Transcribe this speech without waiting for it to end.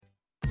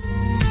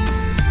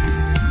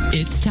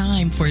It's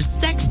time for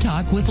Sex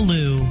Talk with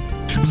Lou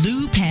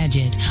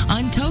Paget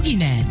on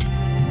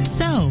TogiNet.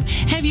 So,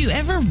 have you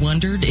ever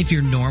wondered if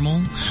you're normal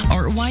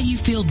or why you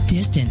feel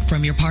distant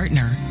from your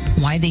partner?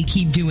 Why they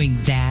keep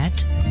doing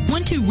that?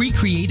 Want to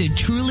recreate a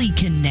truly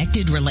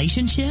connected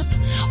relationship?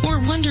 Or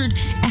wondered,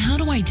 how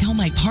do I tell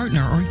my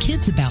partner or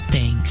kids about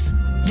things?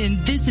 Then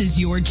this is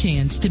your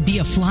chance to be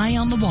a fly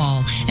on the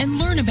wall and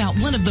learn about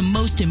one of the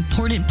most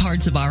important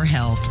parts of our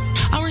health,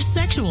 our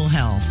sexual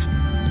health.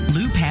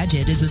 Lou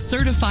Paget is a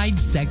certified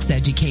sex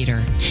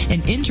educator,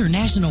 an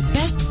international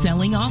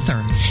best-selling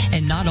author.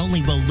 And not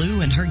only will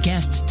Lou and her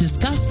guests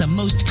discuss the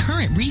most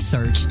current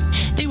research,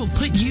 they will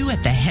put you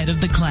at the head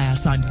of the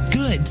class on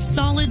good,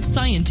 solid,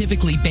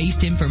 scientifically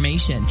based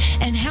information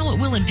and how it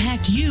will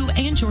impact you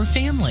and your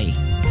family.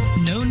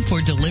 Known for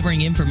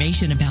delivering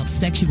information about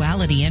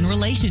sexuality and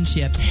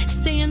relationships,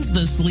 sans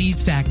the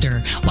sleaze factor,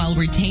 while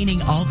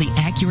retaining all the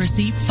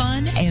accuracy,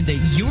 fun, and the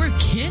you're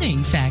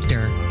kidding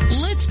factor.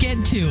 Let's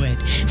get to it.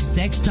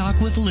 Sex Talk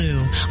with Lou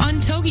on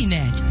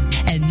TogiNet.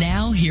 And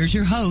now here's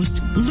your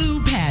host,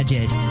 Lou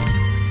Paget.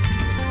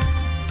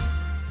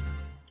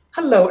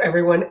 Hello,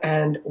 everyone,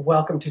 and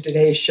welcome to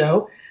today's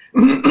show.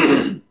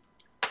 In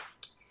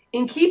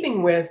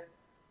keeping with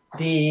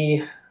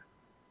the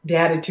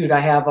attitude I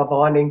have of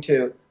wanting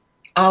to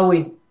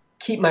always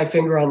keep my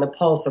finger on the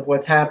pulse of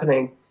what's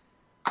happening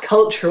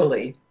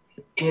culturally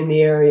in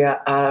the area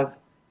of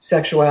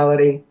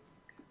sexuality,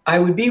 I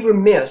would be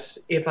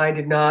remiss if I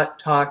did not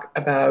talk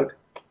about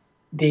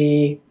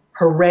the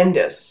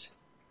horrendous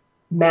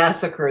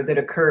massacre that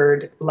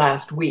occurred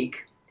last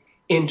week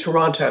in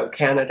Toronto,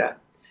 Canada.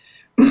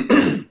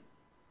 And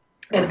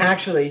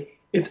actually,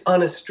 it's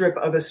on a strip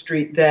of a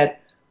street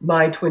that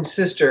my twin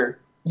sister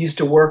used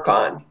to work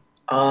on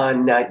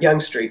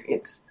Yonge Street.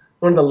 It's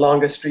one of the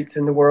longest streets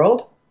in the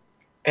world.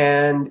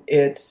 And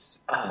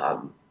it's,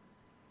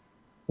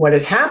 what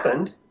had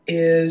happened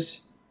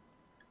is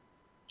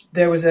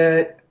there was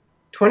a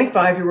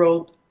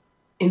 25-year-old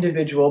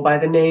individual by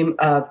the name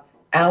of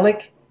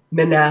Alec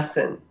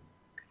Minassian.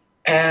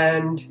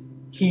 And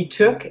he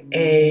took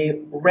a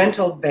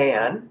rental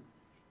van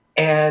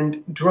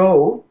and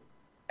drove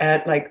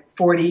at like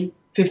 40,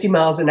 50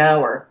 miles an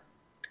hour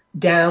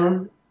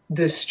down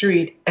the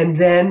street and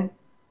then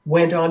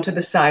went onto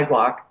the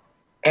sidewalk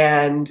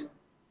and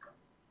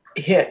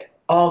hit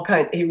all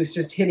kinds. He was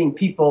just hitting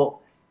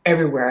people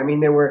everywhere. I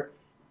mean, there were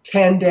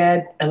 10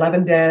 dead,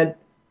 11 dead,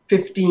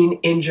 15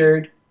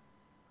 injured.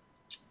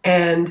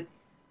 And,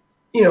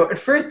 you know, at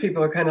first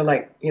people are kind of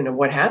like, you know,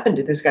 what happened?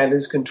 Did this guy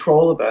lose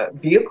control of a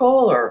vehicle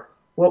or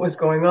what was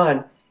going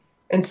on?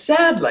 And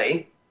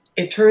sadly,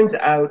 it turns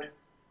out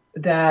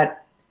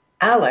that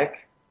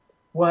Alec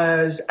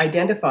was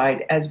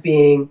identified as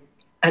being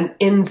an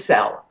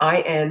incel,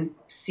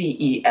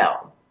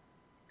 I-N-C-E-L.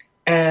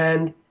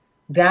 And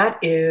that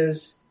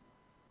is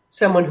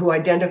someone who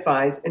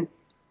identifies, and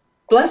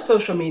bless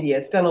social media,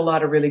 it's done a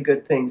lot of really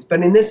good things.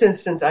 But in this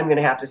instance, I'm going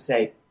to have to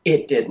say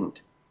it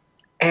didn't.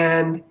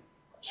 And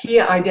he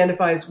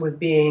identifies with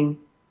being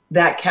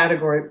that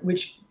category,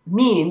 which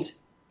means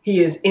he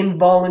is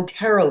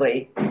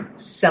involuntarily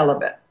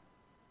celibate.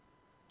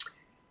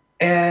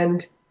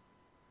 And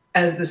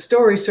as the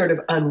story sort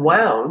of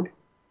unwound,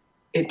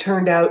 it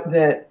turned out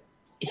that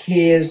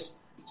he is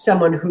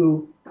someone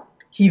who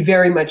he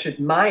very much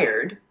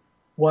admired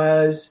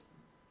was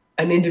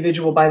an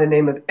individual by the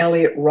name of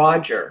Elliot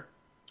Rodger,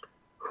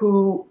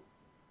 who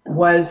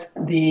was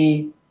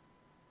the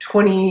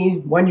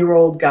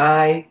 21-year-old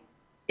guy,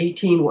 I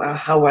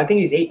think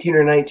he's 18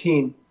 or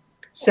 19,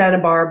 Santa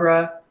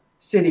Barbara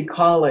City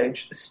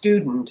College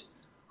student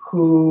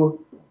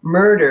who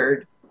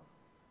murdered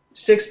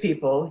 6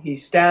 people. He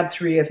stabbed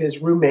 3 of his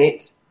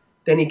roommates.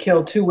 Then he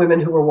killed 2 women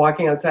who were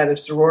walking outside of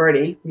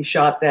sorority. He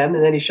shot them,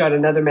 and then he shot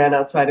another man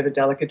outside of a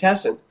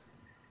delicatessen.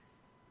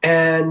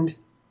 And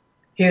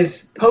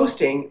his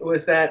posting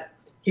was that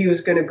he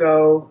was going to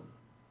go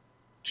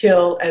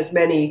kill as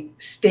many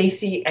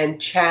Stacy and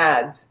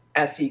Chads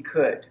as he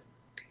could.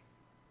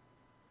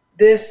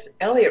 This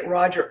Elliot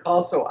Rodger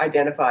also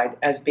identified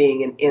as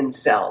being an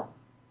incel.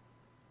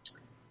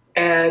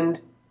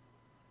 And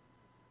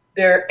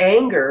their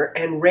anger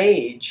and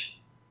rage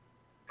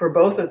for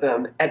both of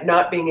them at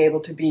not being able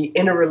to be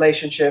in a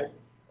relationship,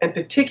 and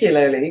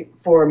particularly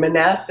for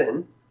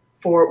Minassian,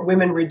 for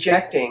women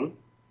rejecting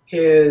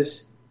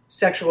his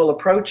sexual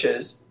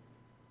approaches,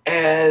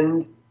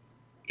 and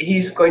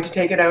he's going to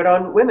take it out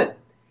on women.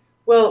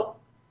 Well,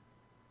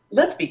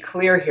 let's be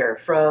clear here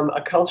from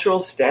a cultural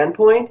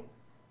standpoint.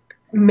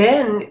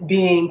 Men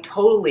being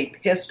totally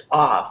pissed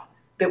off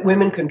that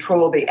women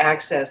control the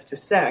access to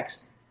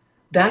sex,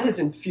 that has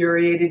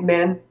infuriated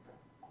men,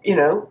 you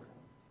know,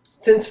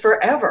 since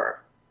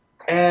forever.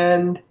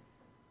 But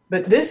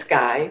this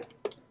guy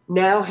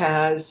now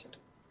has,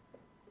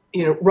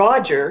 you know,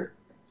 Rodger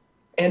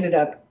ended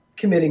up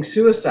committing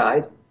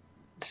suicide.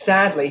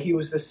 Sadly, he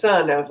was the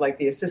son of like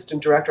the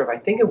assistant director of, I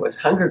think it was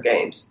Hunger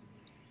Games.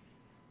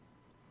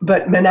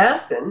 But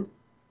Minassian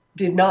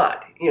did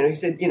not. You know, he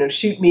said, you know,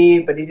 shoot me,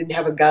 but he didn't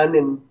have a gun.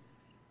 And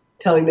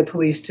telling the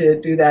police to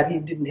do that. He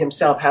didn't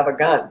himself have a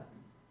gun.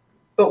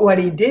 But what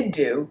he did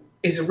do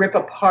is rip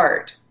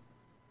apart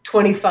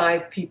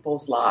 25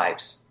 people's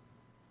lives,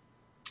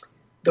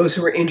 those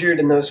who were injured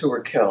and those who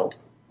were killed.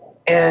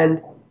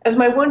 And as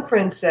my one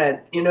friend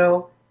said,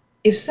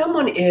 if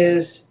someone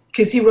is,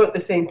 because he wrote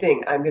the same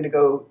thing, I'm going to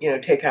go,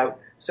 take out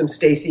some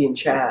Stacy and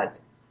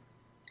Chads.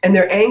 And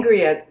they're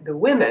angry at the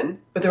women,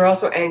 but they're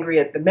also angry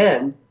at the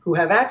men who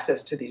have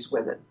access to these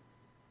women.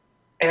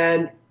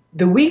 And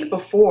the week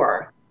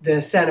before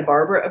the Santa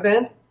Barbara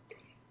event,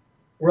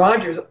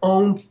 Roger's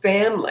own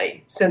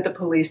family sent the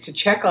police to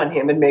check on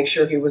him and make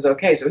sure he was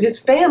okay. So his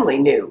family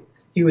knew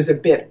he was a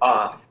bit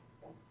off.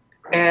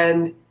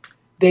 And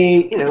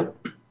they,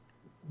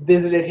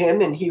 visited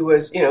him, and he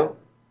was,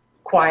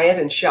 quiet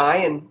and shy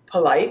and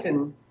polite,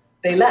 and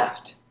they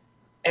left.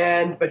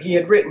 But he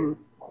had written,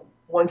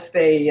 once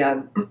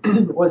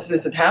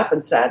this had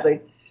happened, sadly,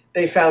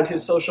 they found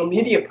his social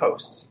media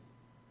posts.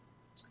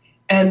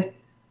 And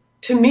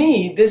to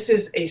me, this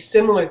is a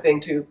similar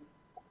thing to,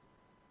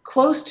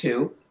 close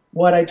to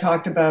what I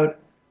talked about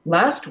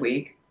last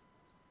week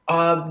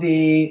of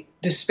the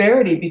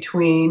disparity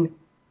between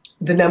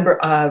the number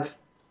of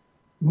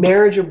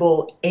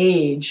marriageable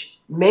age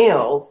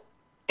males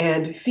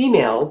and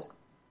females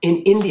in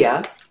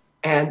India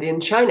and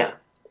in China.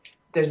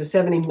 There's a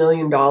 $70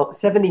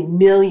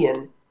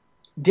 million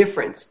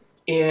difference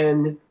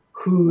in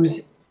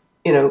who's,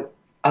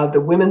 of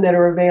the women that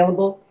are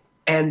available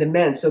and the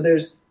men. So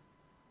there's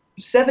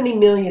 70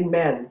 million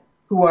men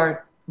who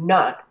are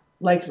not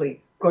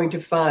likely going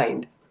to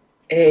find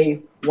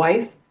a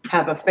wife,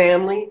 have a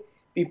family,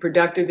 be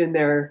productive in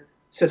their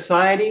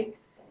society.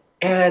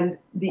 And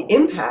the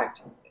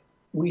impact,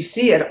 we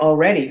see it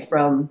already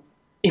from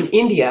in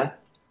India.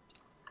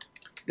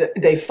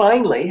 They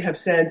finally have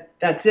said,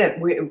 that's it.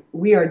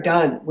 We are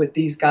done with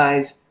these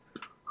guys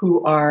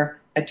who are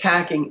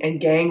attacking and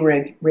gang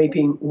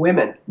raping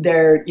women.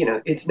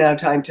 It's now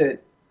time to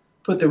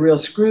put the real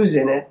screws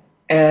in it,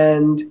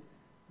 and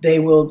they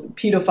will,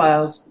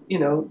 pedophiles,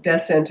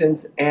 death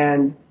sentence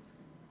and,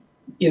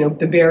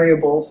 the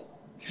variables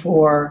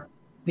for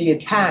the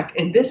attack.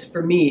 And this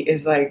for me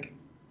is like,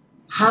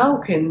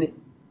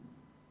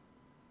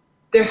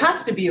 there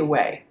has to be a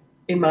way,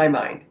 in my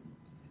mind,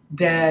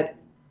 that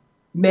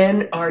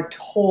men are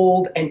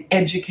told and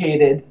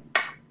educated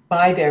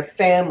by their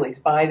families,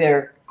 by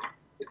their,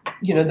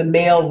 the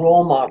male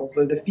role models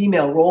or the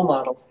female role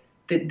models,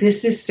 that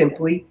this is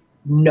simply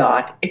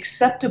not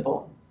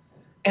acceptable.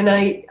 And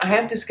I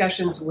have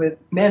discussions with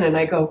men and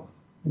I go,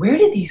 where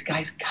did these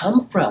guys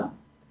come from?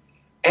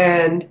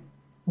 And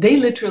they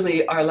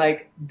literally are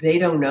like, they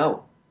don't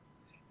know.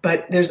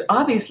 But there's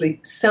obviously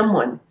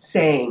someone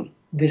saying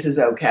this is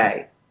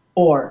okay,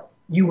 or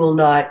you will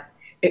not.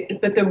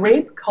 But the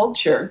rape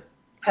culture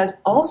has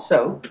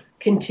also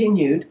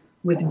continued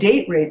with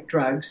date rape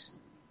drugs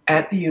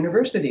at the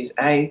universities.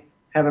 I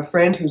have a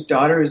friend whose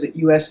daughter is at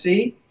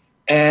USC,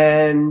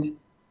 and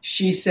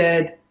she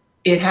said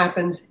it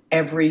happens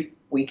every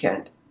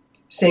weekend.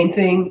 Same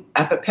thing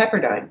up at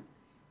Pepperdine.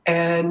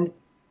 And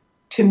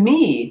to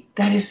me,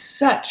 that is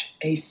such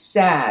a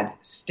sad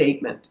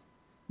statement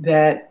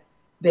that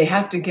they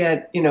have to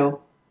get,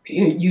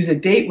 use a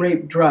date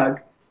rape drug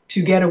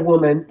to get a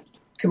woman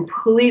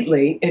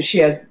completely, and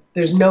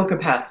there's no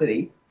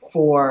capacity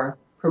for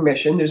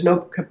permission, there's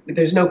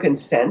no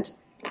consent,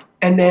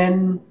 and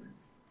then,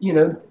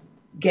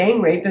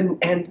 gang rape,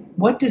 and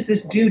what does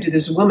this do to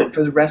this woman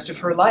for the rest of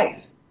her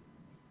life?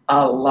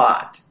 A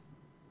lot.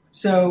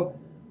 So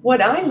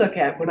what I look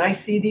at when I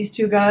see these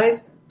two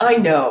guys, I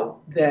know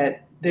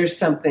that there's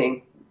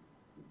something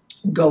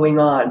going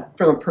on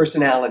from a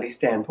personality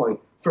standpoint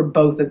for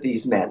both of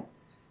these men,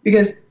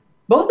 because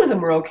both of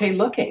them were okay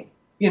looking.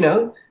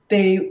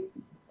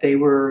 They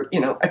were,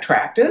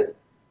 attractive,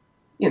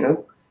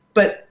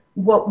 but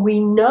what we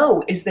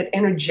know is that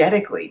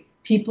energetically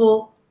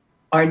people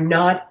are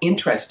not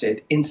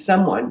interested in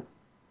someone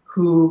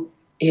who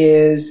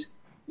is,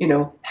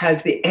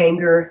 has the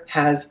anger,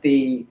 has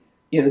the,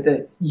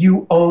 the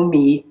you owe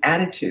me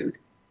attitude.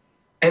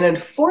 And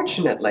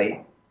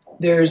unfortunately,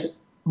 there's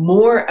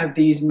more of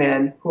these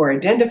men who are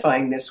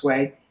identifying this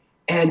way.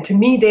 And to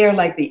me, they are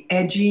like the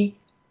edgy,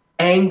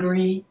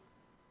 angry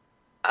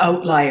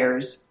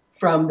outliers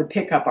from the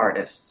pickup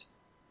artists.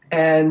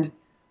 And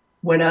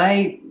when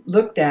I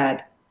looked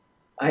at,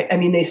 I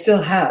mean, they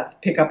still have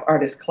pickup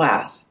artist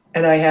class.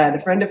 And I had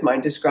a friend of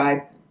mine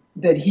describe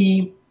that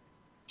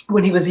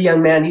when he was a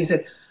young man, he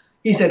said,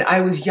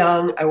 I was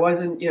young. I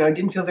wasn't, I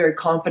didn't feel very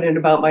confident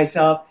about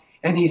myself.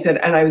 And he said,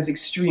 and I was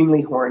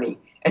extremely horny.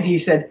 And he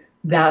said,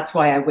 that's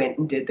why I went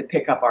and did the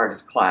pickup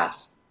artist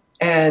class.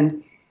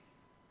 And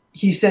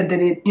he said that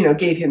it,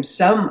 gave him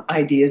some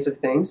ideas of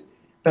things.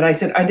 But I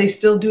said, are they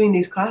still doing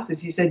these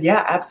classes? He said,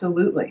 yeah,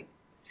 absolutely.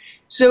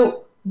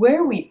 So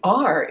where we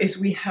are is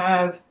we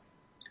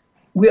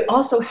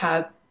also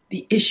have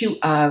the issue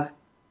of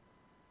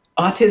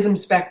autism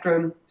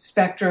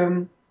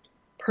spectrum,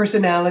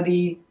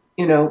 personality,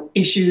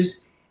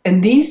 issues.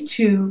 And these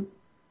two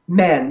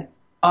men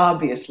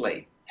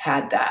obviously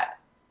had that.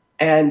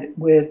 And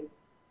with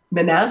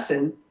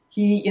Manasseh,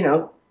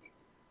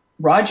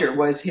 Roger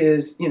was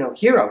his,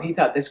 hero. He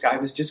thought this guy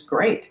was just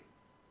great.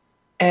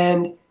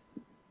 And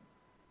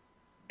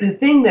the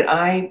thing that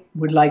I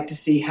would like to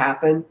see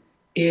happen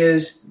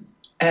is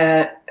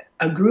a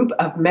group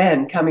of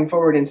men coming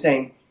forward and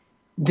saying,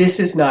 this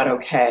is not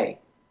okay.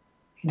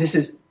 This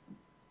is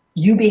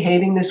you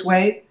behaving this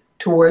way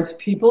towards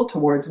people,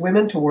 towards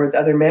women, towards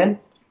other men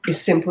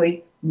is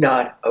simply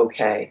not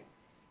okay.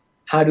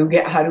 How do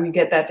we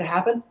get that to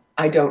happen?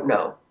 I don't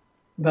know.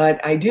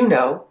 But I do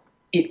know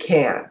it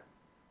can.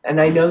 And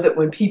I know that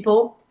when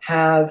people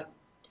have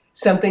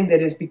something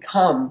that has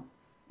become,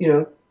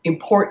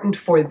 important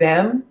for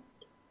them,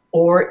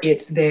 or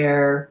it's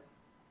the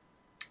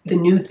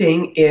new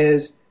thing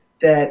is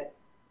that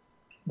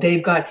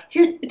they've got,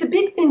 here's the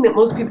big thing that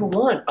most people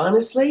want,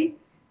 honestly,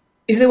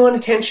 is they want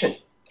attention,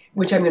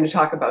 which I'm going to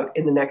talk about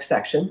in the next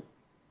section,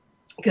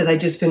 because I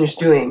just finished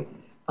doing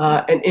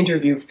an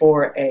interview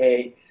for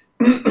a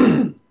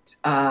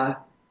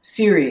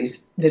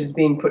series that is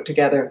being put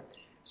together.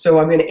 So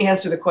I'm going to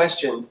answer the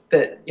questions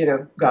that,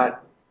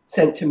 got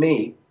sent to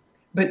me.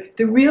 But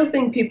the real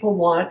thing people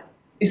want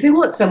is they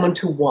want someone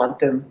to want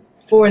them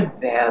for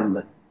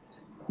them,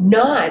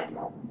 not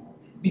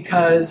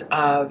because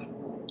of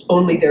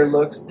only their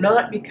looks,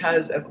 not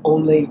because of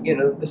only,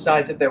 the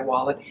size of their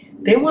wallet.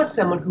 They want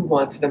someone who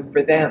wants them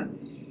for them.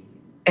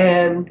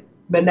 And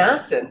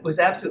Manasseh was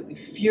absolutely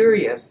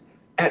furious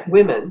at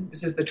women.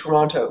 This is the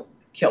Toronto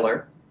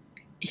killer.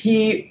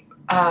 He's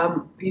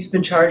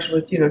been charged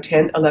with,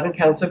 10, 11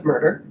 counts of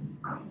murder.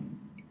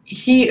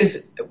 He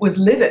was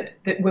livid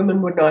that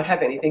women would not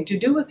have anything to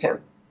do with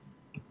him.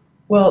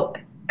 Well,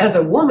 as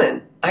a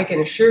woman, I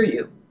can assure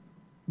you,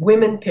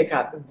 women pick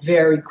up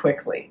very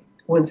quickly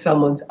when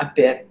someone's a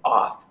bit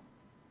off.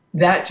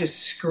 That just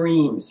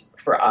screams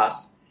for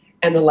us.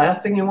 And the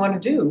last thing you want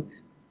to do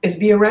is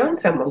be around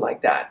someone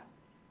like that.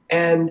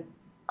 And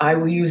I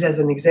will use as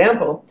an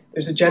example,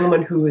 there's a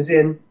gentleman who was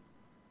in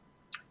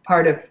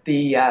part of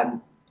the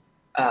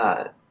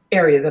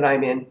area that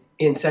I'm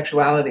in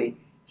sexuality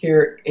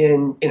here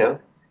in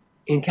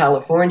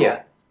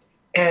California.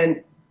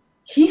 And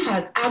he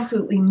has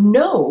absolutely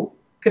no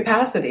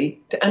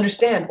capacity to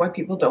understand why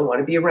people don't want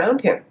to be around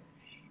him.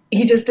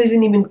 He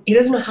doesn't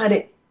know how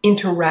to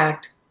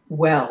interact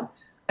well.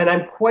 And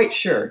I'm quite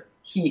sure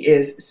he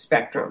is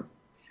spectrum.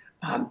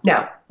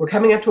 Now, we're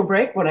coming up to a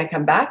break. When I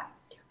come back,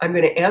 I'm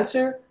going to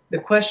answer the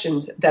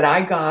questions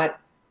that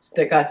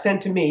got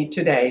sent to me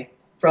today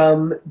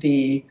from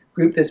the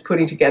group that's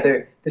putting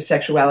together the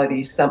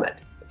Sexuality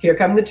Summit. Here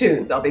come the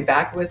tunes. I'll be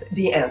back with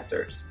the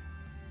answers.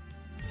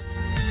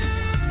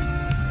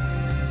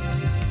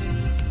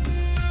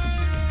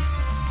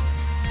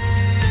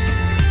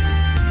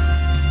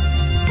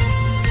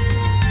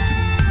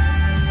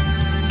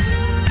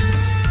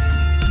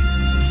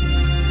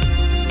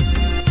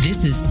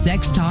 This is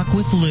Sex Talk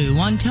with Lou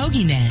on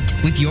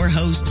TogiNet with your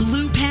host,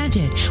 Lou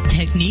Paget.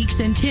 Techniques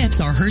and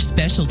tips are her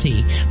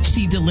specialty.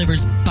 She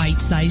delivers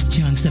bite-sized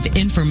chunks of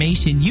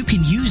information you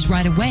can use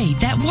right away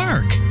that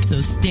work.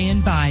 So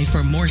stand by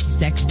for more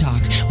sex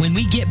talk when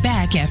we get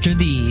back after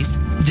these.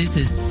 This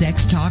is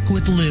Sex Talk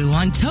with Lou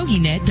on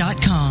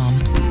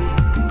TogiNet.com.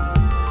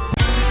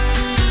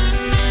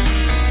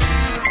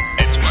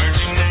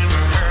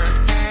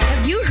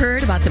 Have you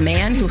heard about the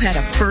man who had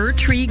a fir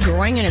tree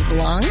growing in his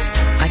lung?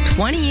 A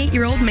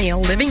 28-year-old male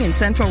living in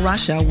central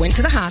Russia went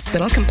to the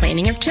hospital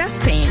complaining of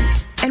chest pain.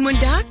 And when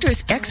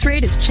doctors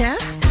x-rayed his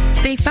chest,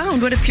 they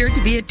found what appeared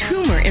to be a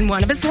tumor in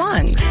one of his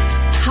lungs.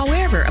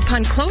 However,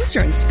 upon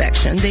closer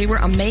inspection, they were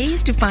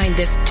amazed to find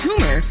this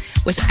tumor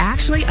was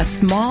actually a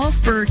small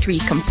fir tree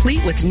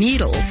complete with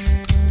needles.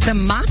 The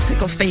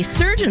moxicle-faced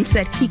surgeon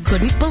said he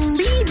couldn't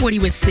believe what he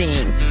was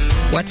seeing.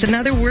 What's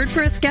another word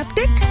for a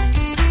skeptic?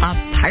 A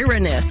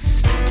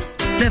Pyrrhonist.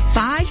 The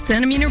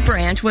 5-centimeter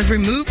branch was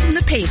removed from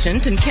the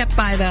patient and kept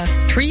by the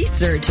tree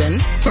surgeon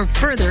for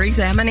further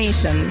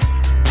examination.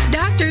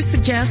 Doctors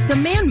suggest the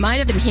man might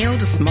have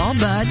inhaled a small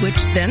bud, which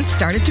then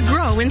started to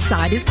grow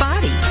inside his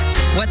body.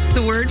 What's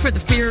the word for the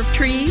fear of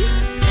trees?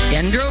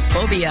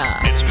 Dendrophobia.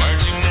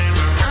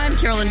 I'm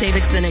Carolyn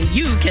Davidson, and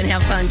you can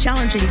have fun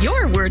challenging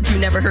your words you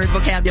never heard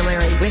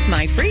vocabulary with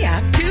my free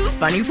app, Too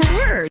Funny for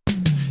Words.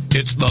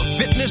 It's the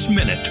Fitness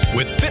Minute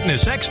with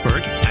fitness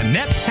expert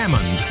Annette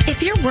Hammond.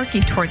 If you're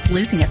working towards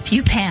losing a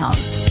few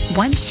pounds,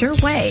 one sure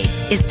way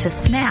is to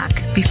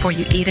snack before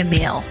you eat a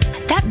meal.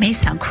 That may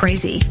sound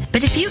crazy,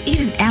 but if you eat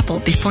an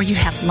apple before you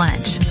have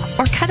lunch,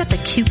 or cut up a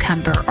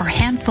cucumber or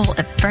handful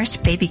of fresh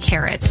baby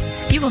carrots,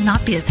 you will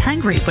not be as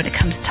hungry when it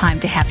comes time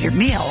to have your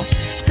meal,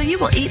 so you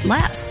will eat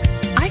less.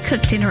 I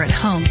cook dinner at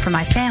home for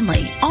my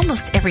family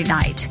almost every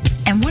night,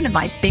 and one of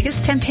my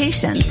biggest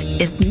temptations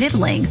is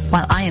nibbling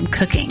while I am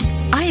cooking.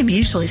 I am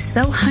usually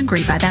so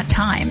hungry by that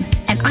time,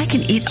 and I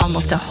can eat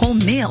almost a whole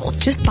meal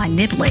just by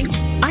nibbling.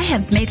 I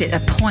have made it a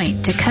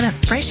point to cut up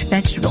fresh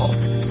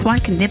vegetables so I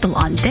can nibble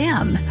on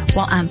them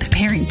while I'm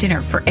preparing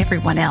dinner for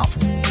everyone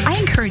else. I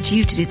encourage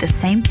you to do the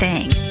same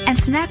thing and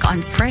snack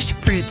on fresh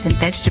fruits and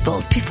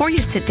vegetables before you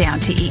sit down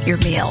to eat your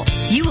meal.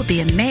 You will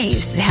be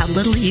amazed at how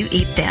little you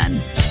eat then.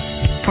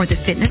 For the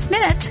Fitness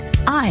Minute,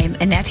 I'm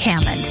Annette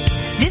Hammond.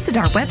 Visit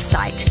our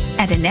website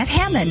at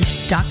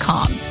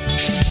AnnetteHammond.com.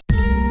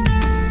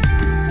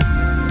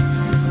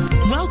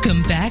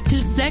 Welcome back to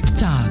Sex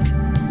Talk.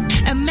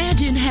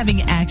 Imagine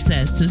having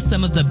access to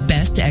some of the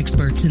best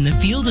experts in the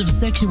field of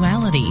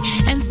sexuality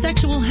and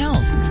sexual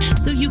health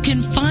so you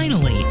can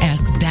finally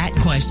ask that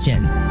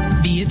question.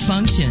 Be it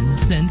function,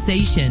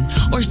 sensation,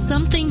 or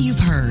something you've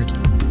heard.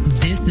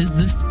 This is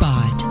the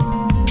spot.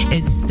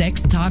 It's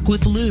Sex Talk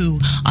with Lou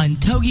on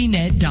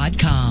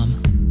TogiNet.com.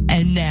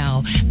 And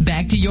now,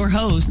 back to your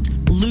host,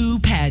 Lou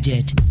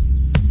Paget.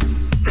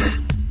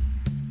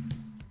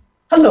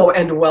 Hello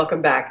and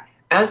welcome back.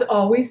 As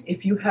always,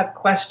 if you have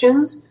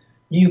questions,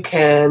 you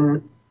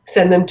can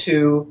send them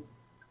to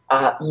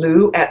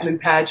Lou at Lou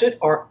Paget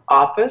or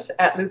office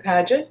at Lou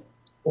Paget,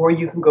 or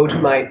you can go to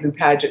my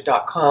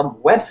LouPaget.com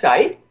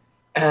website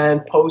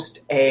and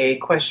post a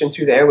question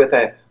through there with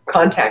a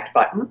contact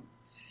button.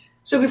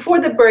 So before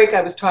the break,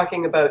 I was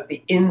talking about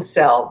the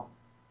incel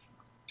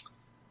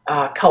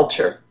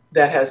culture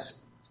that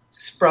has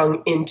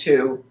sprung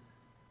into,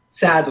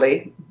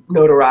 sadly,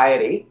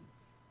 notoriety.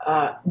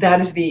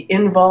 That is the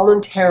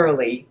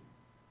involuntarily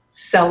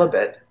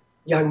celibate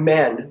young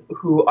men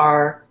who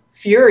are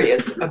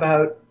furious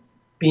about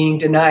being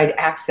denied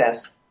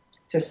access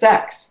to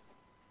sex.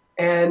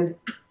 And,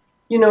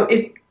 you know,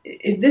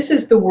 if this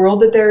is the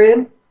world that they're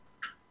in,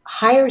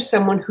 hire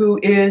someone who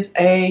is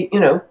a,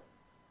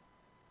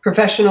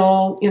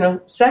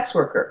 professional, sex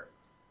worker.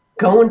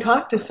 Go and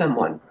talk to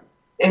someone.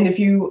 And if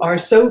you are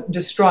so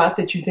distraught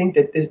that you think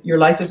that your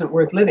life isn't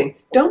worth living,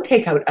 don't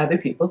take out other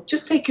people.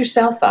 Just take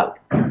yourself out.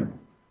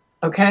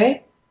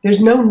 Okay?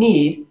 There's no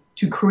need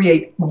to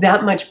create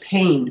that much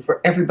pain for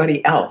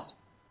everybody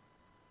else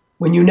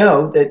when you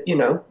know that,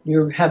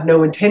 you have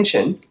no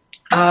intention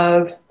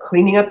of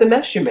cleaning up the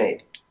mess you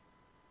made.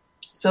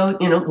 So,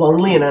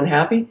 lonely and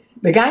unhappy.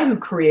 The guy who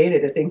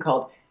created a thing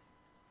called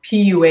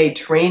PUA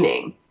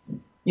training,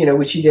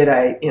 which he did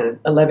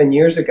 11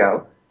 years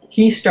ago,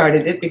 he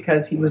started it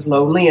because he was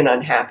lonely and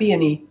unhappy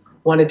and he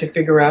wanted to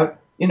figure out,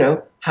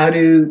 how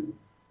to,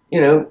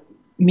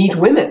 meet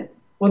women.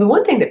 Well, the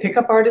one thing that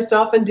pickup artists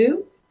often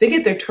do, they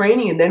get their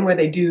training and then where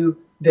they do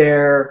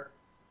their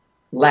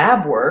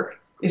lab work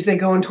is they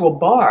go into a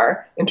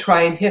bar and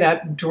try and hit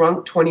up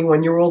drunk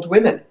 21-year-old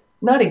women.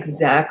 Not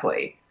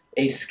exactly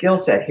a skill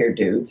set here,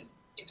 dudes.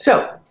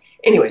 So,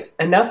 anyways,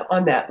 enough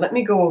on that. Let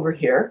me go over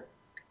here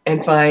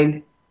and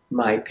find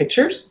my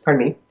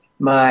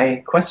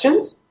my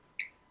questions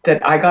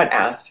that I got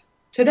asked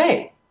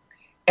today.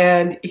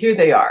 And here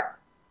they are.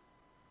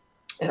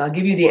 And I'll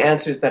give you the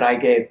answers that I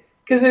gave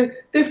because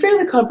they're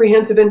fairly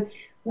comprehensive. And,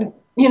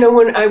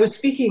 when I was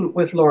speaking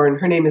with Lauren,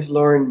 her name is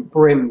Lauren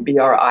Brim,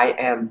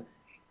 B-R-I-M.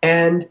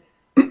 And,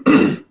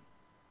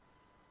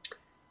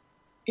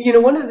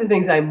 one of the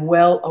things I'm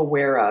well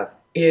aware of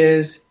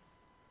is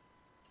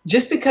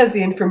just because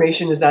the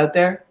information is out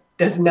there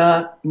does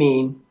not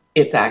mean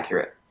it's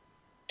accurate.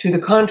 To the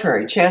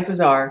contrary, chances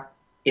are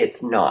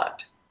it's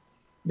not.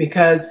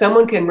 Because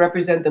someone can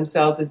represent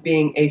themselves as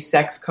being a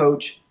sex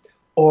coach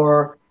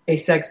or a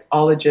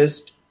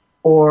sexologist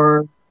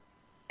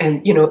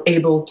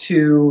able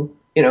to,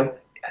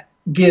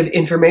 give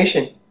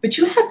information. But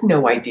you have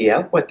no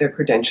idea what their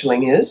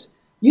credentialing is.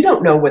 You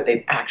don't know what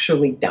they've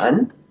actually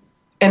done.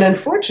 And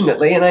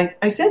unfortunately, and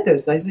I said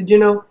this, I said,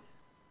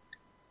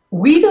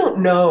 we don't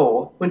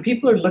know when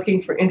people are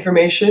looking for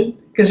information,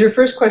 because your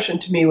first question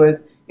to me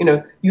was,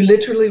 you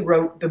literally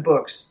wrote the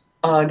books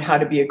on how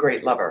to be a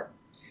great lover.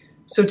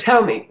 So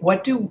tell me,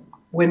 what do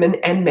women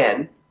and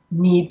men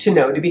need to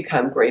know to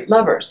become great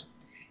lovers?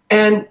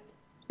 And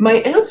my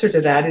answer to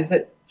that is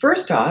that,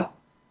 first off,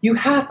 you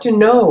have to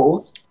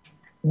know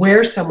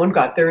where someone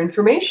got their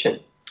information.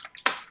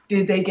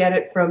 Did they get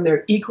it from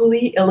their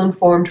equally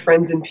ill-informed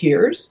friends and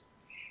peers?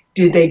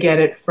 Did they get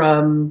it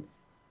from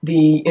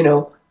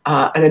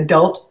an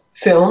adult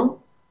film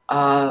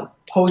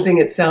posing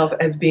itself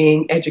as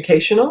being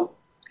educational?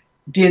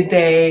 Did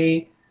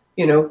they,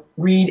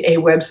 read a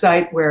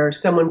website where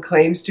someone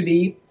claims to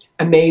be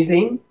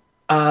amazing,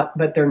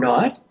 but they're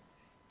not?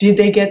 Did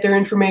they get their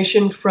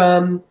information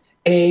from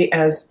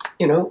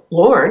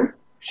Lauren,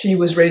 she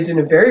was raised in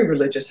a very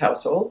religious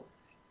household,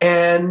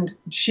 and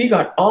she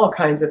got all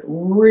kinds of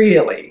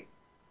really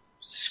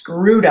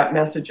screwed up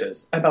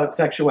messages about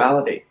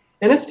sexuality.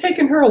 And it's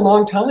taken her a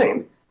long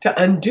time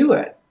to undo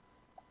it.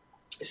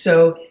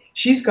 So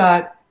she's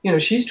got,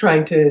 she's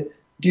trying to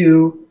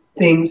do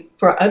things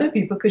for other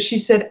people because she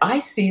said, I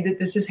see that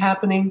this is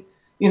happening,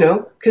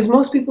 because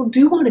most people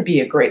do want to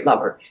be a great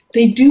lover.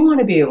 They do want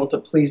to be able to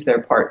please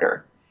their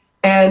partner.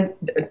 And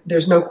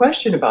there's no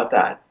question about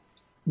that.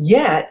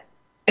 Yet,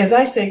 as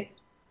I say,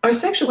 our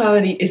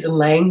sexuality is a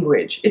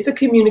language. It's a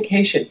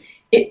communication.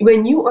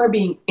 when you are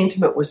being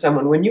intimate with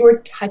someone, when you are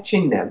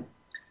touching them,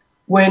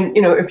 when,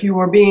 if you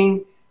are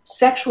being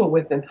sexual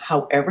with them,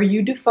 however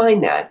you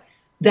define that,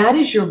 that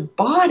is your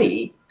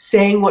body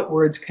saying what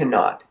words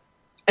cannot.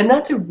 And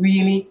that's a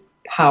really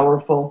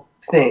powerful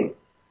thing.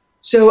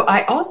 So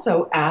I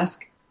also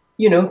ask,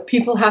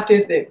 people have to,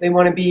 if they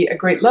want to be a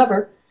great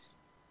lover,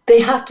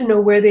 they have to know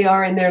where they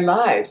are in their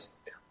lives.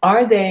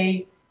 Are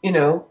they,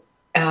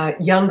 a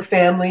young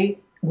family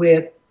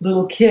with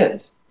little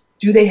kids?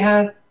 Do they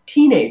have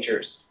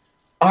teenagers?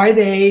 Are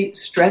they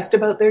stressed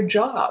about their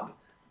job?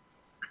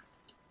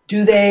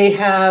 Do they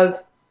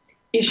have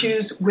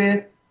issues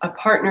with a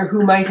partner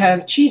who might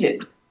have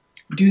cheated?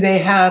 Do they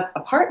have a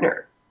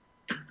partner?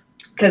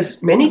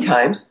 Because many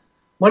times,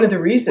 one of the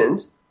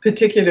reasons,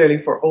 particularly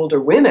for older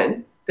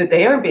women, that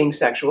they aren't being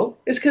sexual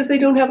is because they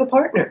don't have a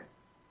partner.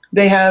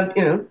 They have,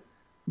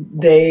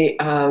 they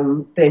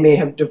may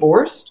have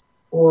divorced,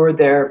 or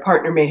their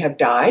partner may have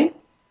died.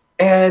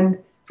 And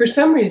for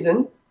some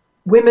reason,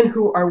 women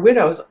who are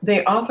widows,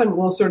 they often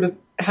will sort of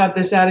have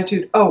this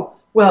attitude, oh,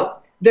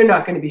 well, they're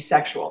not going to be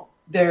sexual.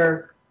 They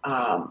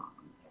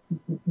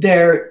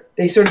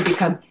sort of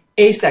become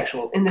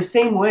asexual in the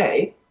same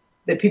way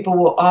that people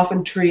will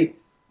often treat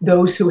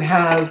those who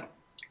have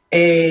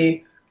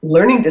a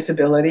learning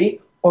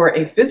disability or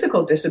a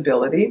physical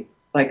disability,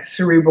 like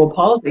cerebral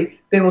palsy.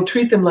 They will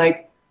treat them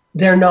like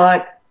they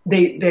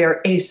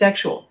are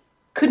asexual.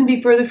 Couldn't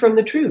be further from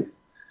the truth.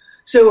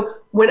 So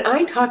when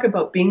I talk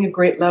about being a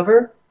great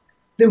lover,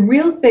 the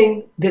real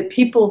thing that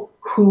people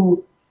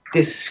who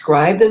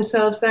describe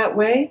themselves that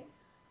way,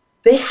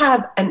 they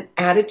have an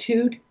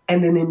attitude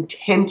and an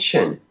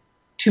intention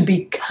to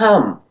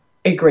become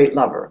a great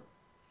lover.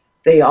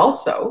 They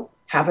also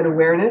have an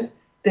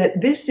awareness that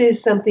this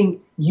is something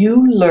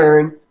you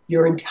learn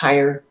your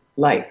entire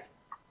life.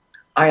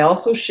 I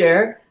also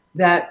share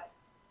that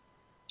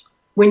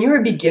when you're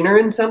a beginner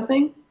in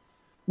something,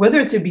 whether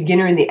it's a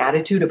beginner in the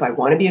attitude of I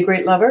want to be a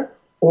great lover,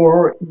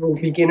 or you're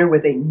a beginner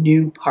with a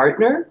new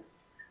partner,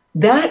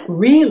 that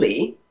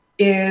really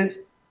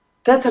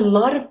that's a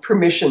lot of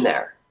permission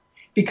there.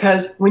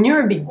 Because when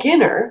you're a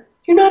beginner,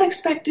 you're not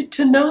expected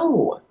to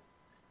know.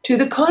 To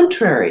the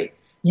contrary,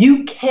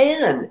 you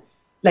can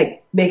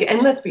make it.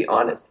 And let's be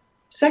honest,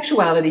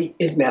 sexuality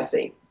is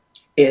messy.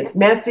 It's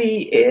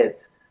messy,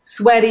 it's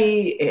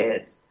sweaty,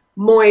 it's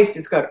moist,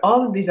 it's got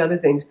all of these other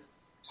things.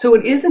 So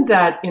it isn't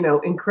that,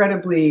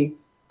 incredibly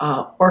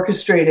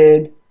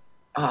orchestrated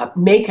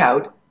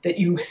makeout that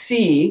you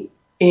see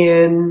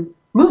in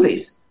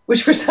movies,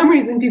 which for some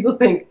reason people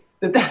think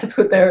that that's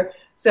what their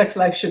sex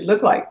life should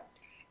look like.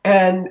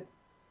 And,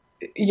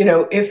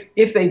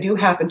 if they do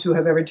happen to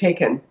have ever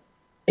taken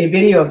a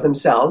video of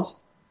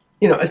themselves,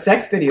 a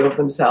sex video of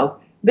themselves,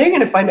 they're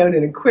going to find out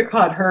in a quick,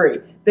 hot hurry.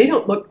 They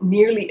don't look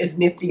nearly as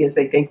nifty as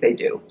they think they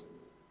do.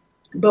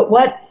 But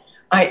what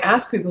I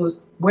ask people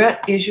is,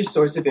 what is your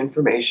source of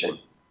information?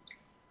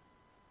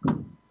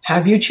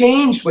 Have you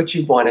changed what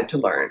you wanted to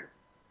learn?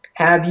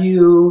 Have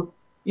you,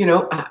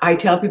 I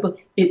tell people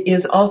it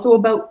is also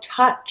about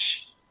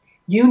touch.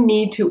 You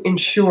need to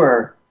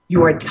ensure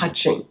you are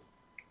touching.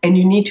 And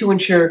you need to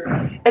ensure,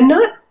 and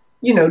not,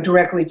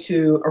 directly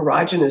to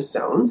erogenous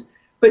zones,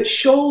 but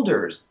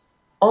shoulders,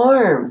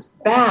 arms,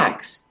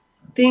 backs,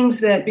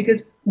 things that,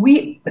 because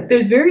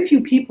there's very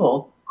few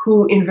people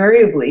who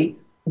invariably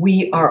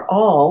we are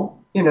all,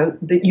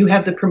 that you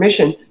have the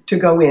permission to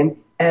go in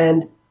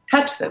and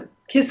touch them,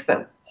 kiss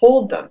them,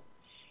 hold them.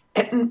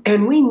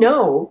 And we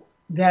know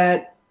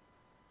that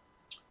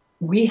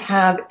we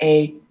have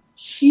a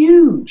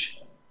huge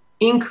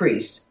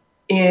increase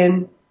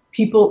in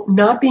people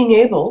not being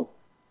able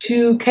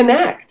to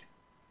connect.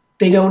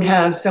 They don't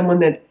have someone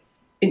that,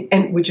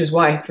 and which is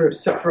why for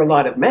a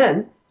lot of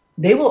men,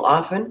 they will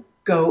often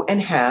go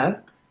and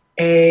have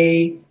they'll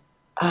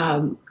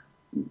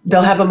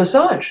have a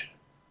massage.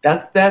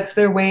 That's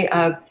their way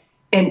of,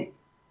 and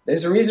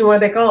there's a reason why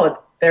they call it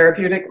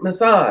therapeutic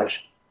massage,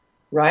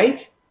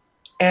 right?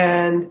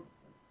 And,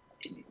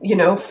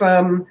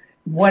 from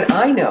what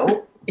I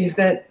know is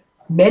that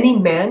many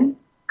men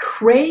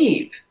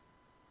crave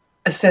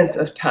a sense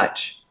of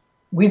touch.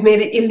 We've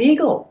made it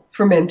illegal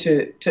for men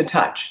to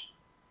touch.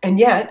 And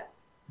yet,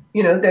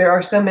 there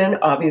are some men,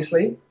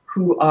 obviously,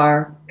 who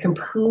are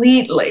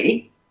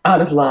completely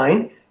out of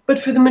line.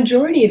 But for the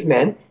majority of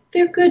men,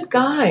 they're good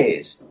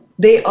guys.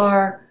 They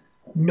are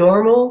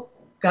normal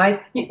guys.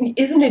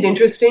 Isn't it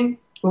interesting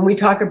when we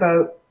talk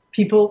about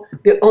people,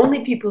 the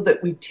only people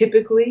that we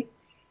typically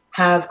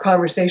have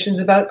conversations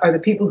about are the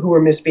people who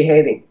are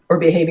misbehaving or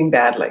behaving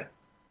badly,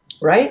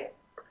 right?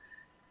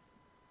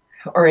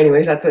 Or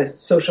anyways, that's a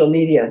social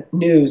media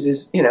news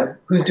is,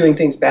 who's doing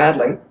things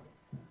badly.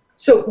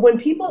 So when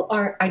people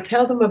I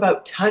tell them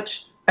about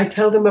touch, I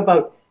tell them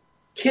about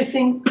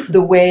kissing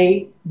the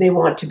way they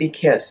want to be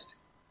kissed,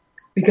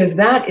 because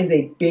that is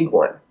a big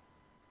one.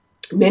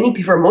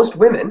 For most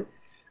women,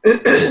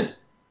 the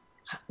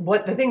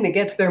thing that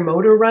gets their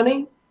motor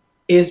running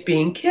is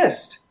being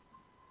kissed.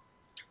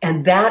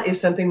 And that is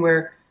something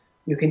where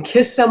you can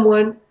kiss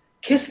someone,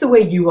 kiss the way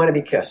you want to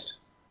be kissed.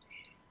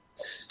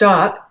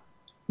 Stop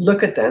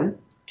look at them,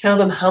 tell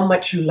them how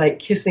much you like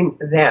kissing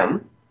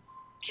them,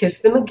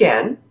 kiss them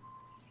again,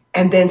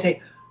 and then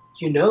say,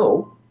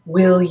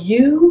 will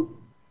you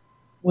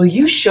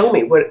show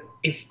me what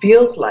it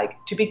feels like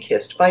to be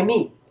kissed by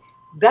me?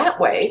 That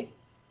way,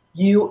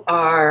 you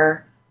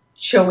are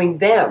showing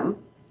them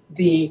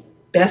the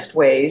best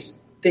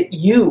ways that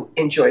you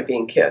enjoy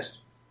being kissed.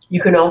 You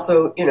can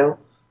also,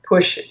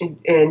 push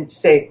and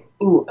say,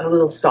 ooh, a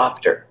little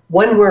softer.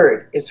 One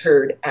word is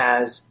heard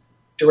as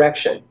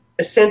direction.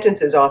 A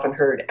sentence is often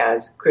heard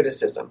as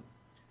criticism.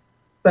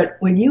 But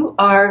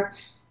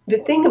the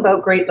thing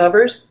about great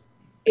lovers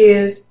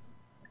is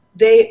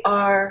they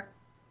are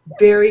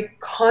very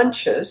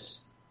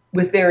conscious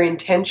with their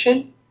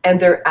intention and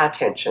their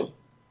attention.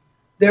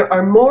 There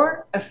are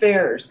more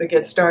affairs that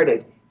get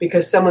started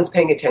because someone's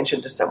paying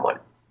attention to someone.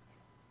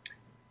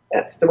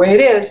 That's the way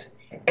it is.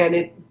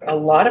 And a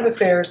lot of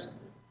affairs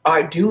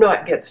do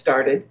not get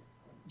started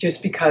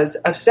just because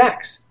of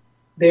sex.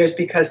 There's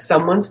because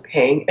someone's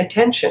paying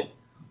attention,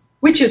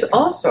 which is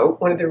also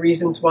one of the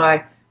reasons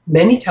why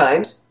many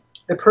times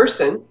the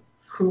person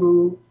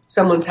who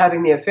someone's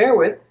having the affair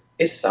with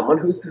is someone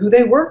who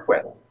they work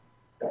with.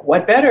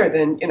 What better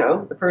than,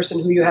 the person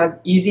who you have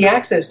easy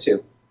access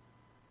to?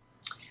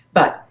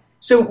 But,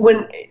 so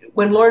when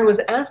Lauren was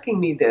asking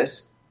me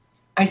this,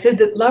 I said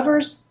that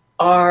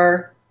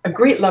a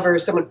great lover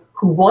is someone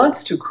who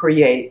wants to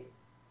create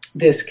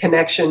this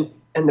connection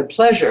and the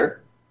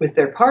pleasure with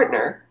their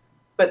partner,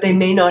 but they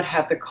may not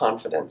have the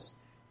confidence.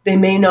 They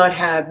may not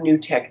have new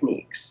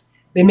techniques.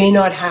 They may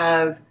not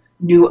have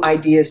new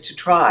ideas to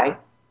try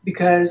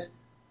because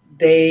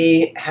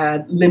they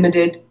had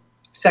limited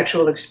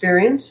sexual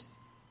experience,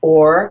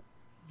 or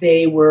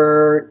they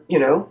were,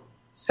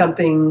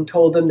 something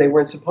told them they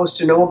weren't supposed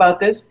to know about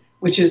this,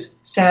 which is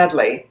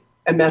sadly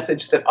a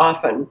message that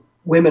often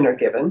women are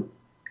given.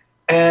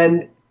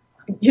 And,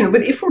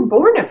 but if we're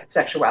born of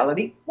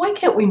sexuality, why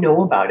can't we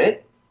know about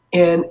it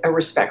in a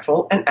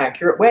respectful and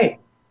accurate way?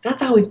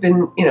 That's always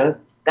been,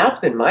 that's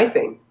been my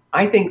thing.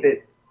 I think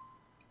that,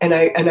 and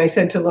I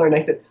said to Lauren, I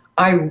said,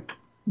 I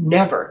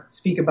never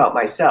speak about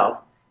myself,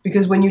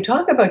 because when you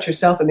talk about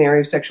yourself in the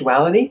area of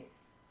sexuality,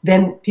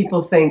 then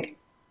people think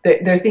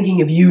that they're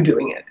thinking of you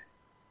doing it.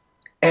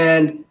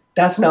 And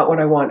that's not what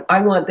I want.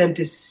 I want them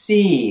to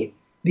see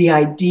the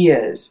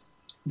ideas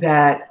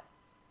that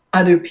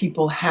other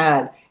people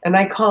had. And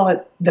I call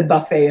it the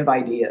buffet of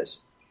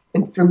ideas.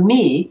 And for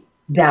me,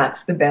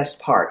 that's the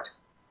best part.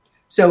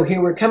 So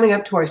here we're coming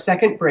up to our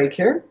second break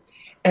here.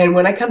 And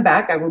when I come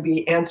back, I will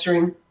be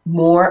answering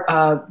more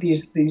of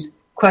these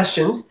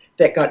questions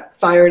that got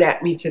fired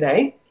at me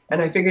today.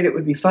 And I figured it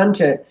would be fun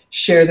to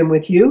share them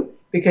with you,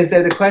 because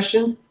they're the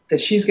questions that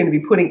she's going to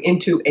be putting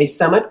into a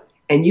summit.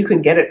 And you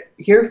can get it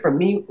here from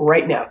me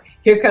right now.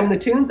 Here come the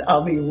tunes.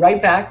 I'll be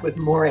right back with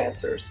more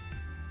answers.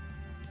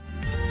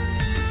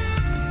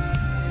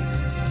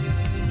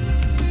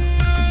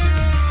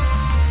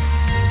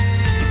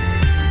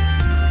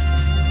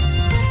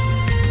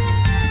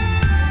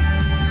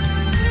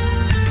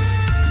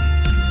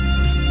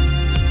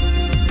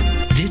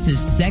 This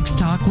is Sex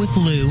Talk with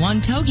Lou on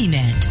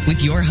TogiNet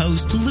with your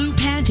host, Lou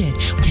Paget.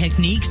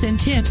 Techniques and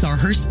tips are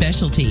her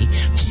specialty.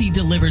 She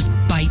delivers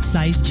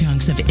bite-sized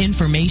chunks of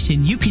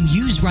information you can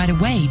use right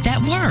away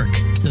that work.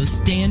 So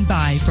stand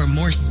by for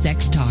more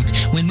sex talk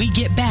when we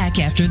get back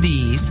after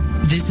these.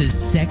 This is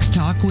Sex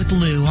Talk with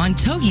Lou on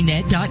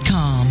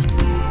TogiNet.com.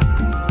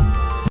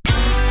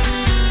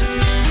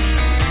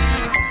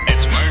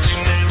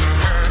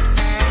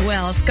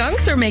 Well,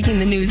 skunks are making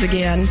the news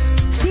again.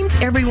 Seems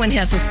everyone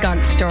has a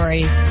skunk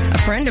story. A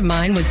friend of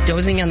mine was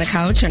dozing on the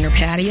couch on her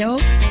patio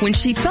when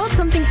she felt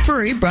something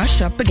furry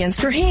brush up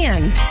against her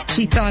hand.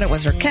 She thought it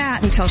was her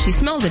cat until she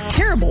smelled a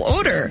terrible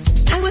odor.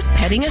 I was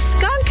petting a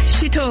skunk,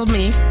 she told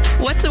me.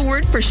 What's a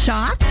word for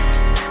shocked?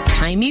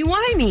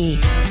 Timey-wimey.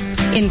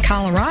 In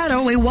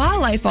Colorado, a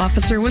wildlife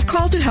officer was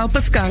called to help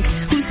a skunk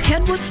whose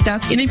head was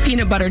stuck in a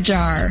peanut butter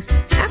jar.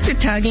 After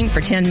tugging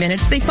for 10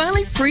 minutes, they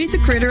finally freed the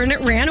critter and it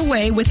ran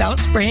away without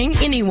spraying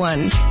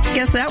anyone.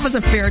 Guess that was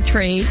a fair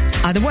trade,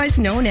 otherwise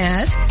known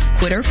as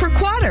quitter for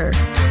quarter.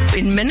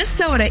 In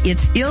Minnesota,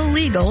 it's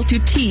illegal to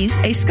tease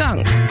a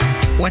skunk.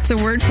 What's the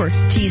word for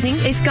teasing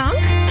a skunk?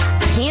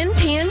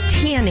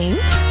 Tanning,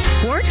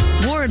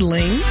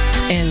 wardling,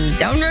 and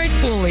downright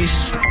foolish.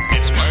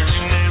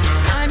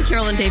 I'm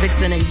Carolyn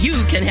Davidson, and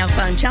you can have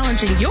fun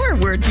challenging your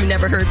words you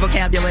never heard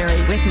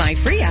vocabulary with my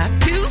free app,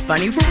 Too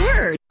Funny for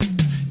Words.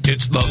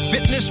 It's the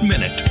Fitness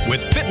Minute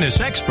with fitness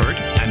expert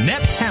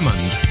Annette Hammond.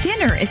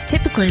 Dinner is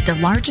typically the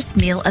largest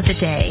meal of the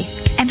day,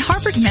 and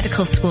Harvard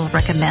Medical School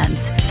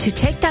recommends to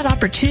take that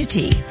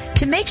opportunity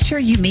to make sure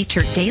you meet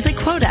your daily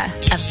quota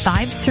of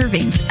 5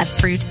 servings of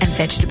fruit and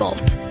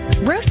vegetables.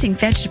 Roasting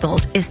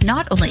vegetables is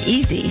not only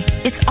easy,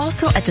 it's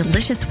also a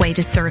delicious way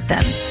to serve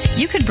them.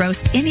 You can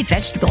roast any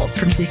vegetable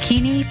from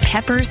zucchini,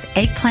 peppers,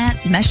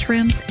 eggplant,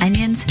 mushrooms,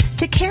 onions,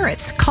 to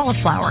carrots,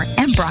 cauliflower,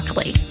 and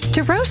broccoli.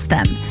 To roast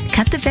them,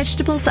 cut the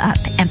vegetables up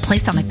and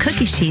place on a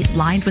cookie sheet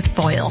lined with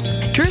foil.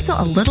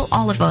 Drizzle a little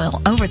olive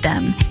oil over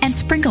them and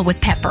sprinkle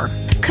with pepper.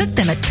 Cook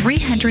them at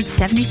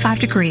 375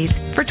 degrees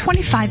for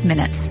 25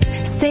 minutes.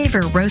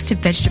 Savor roasted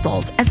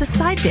vegetables as a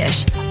side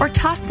dish or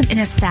toss them in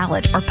a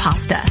salad or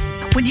pasta.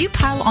 When you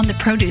pile on the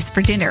produce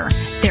for dinner,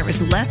 there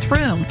is less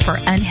room for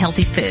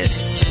unhealthy food.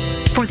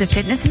 For the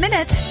Fitness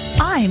Minute,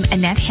 I'm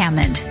Annette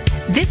Hammond.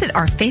 Visit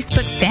our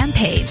Facebook fan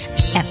page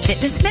at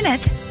Fitness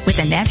Minute with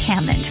Annette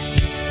Hammond.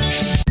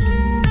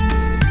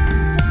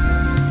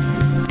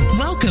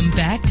 Welcome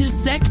back to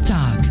Sex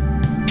Talk.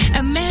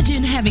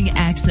 Imagine having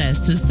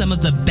access to some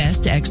of the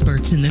best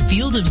experts in the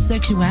field of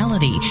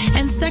sexuality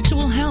and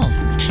sexual health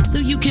so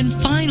you can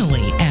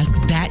finally ask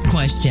that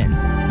question.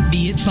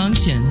 Be it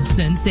function,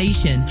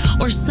 sensation,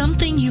 or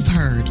something you've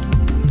heard.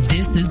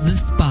 This is the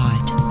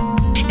spot.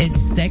 It's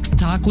Sex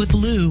Talk with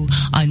Lou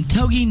on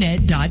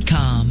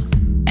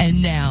TogiNet.com.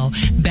 And now,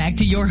 back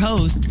to your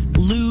host,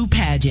 Lou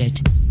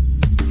Paget.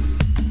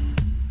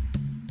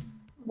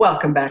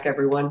 Welcome back,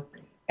 everyone.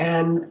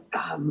 And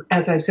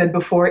as I've said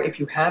before, if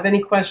you have any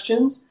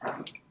questions,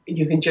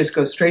 you can just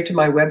go straight to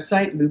my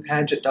website,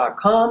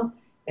 loupaget.com,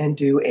 and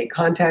do a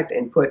contact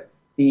and put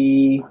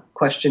the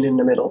question in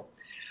the middle.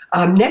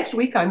 Next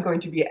week, I'm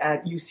going to be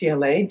at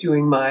UCLA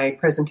doing my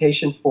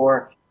presentation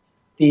for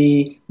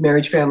the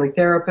marriage family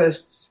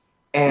therapists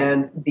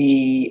and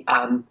the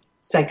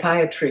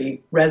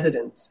psychiatry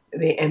residents,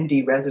 the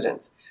MD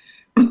residents.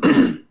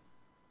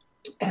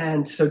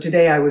 And so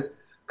today I was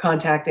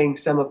contacting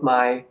some of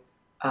my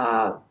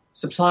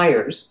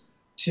suppliers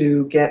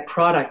to get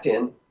product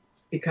in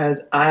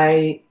because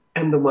I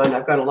am the one,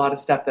 I've got a lot of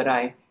stuff that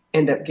I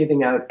end up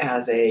giving out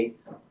as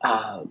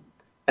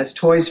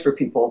toys for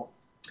people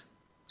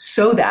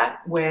so that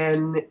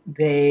when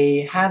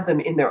they have them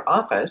in their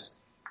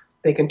office,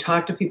 they can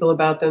talk to people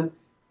about them.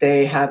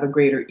 They have a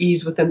greater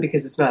ease with them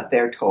because it's not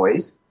their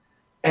toys.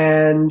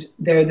 And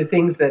they're the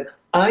things that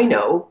I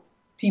know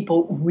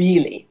people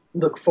really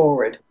look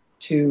forward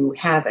to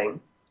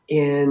having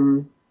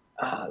in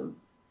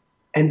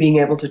and being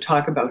able to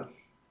talk about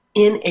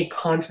in a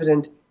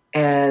confident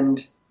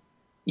and,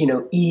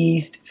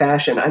 eased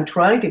fashion. I'm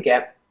trying to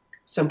get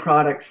some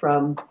product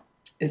from,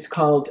 it's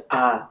called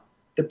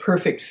The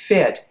Perfect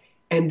Fit.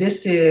 And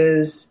this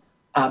is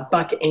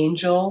Buck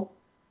Angel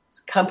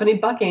company.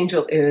 Buck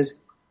Angel is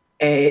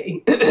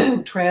a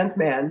trans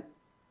man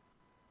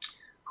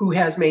who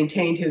has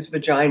maintained his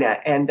vagina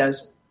and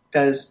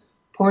does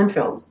porn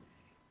films.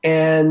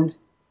 And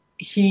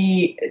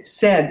he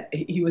said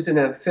he was in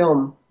a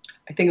film,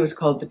 I think it was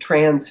called The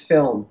Trans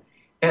Film,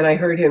 and I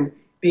heard him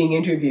being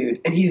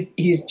interviewed, and he's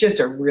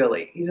just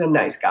he's a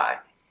nice guy.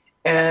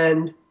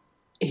 And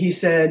he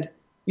said,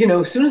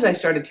 as soon as I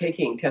started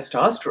taking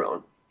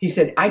testosterone, he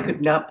said, I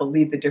could not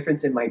believe the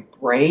difference in my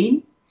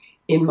brain,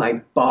 in my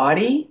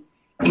body,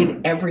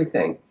 in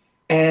everything.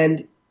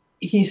 And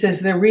he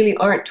says there really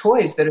aren't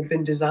toys that have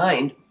been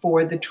designed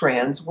for the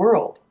trans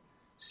world.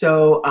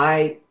 So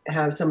I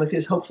have some of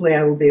his, hopefully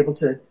I will be able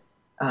to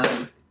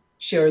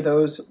share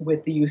those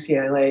with the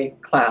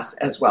UCLA class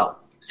as well.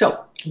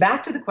 So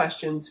back to the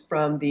questions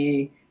from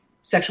the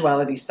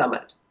Sexuality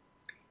Summit.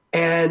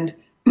 And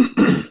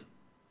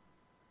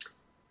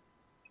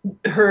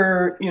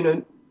her,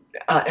 and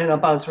I'll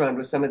bounce around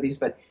with some of these,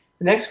 but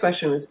the next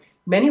question was,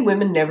 many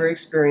women never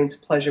experience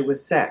pleasure with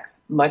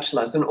sex, much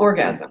less an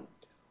orgasm.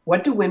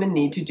 What do women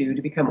need to do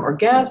to become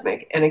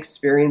orgasmic and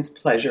experience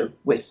pleasure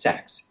with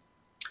sex?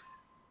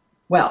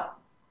 Well,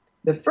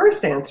 the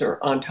first answer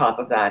on top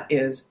of that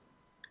is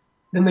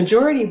the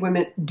majority of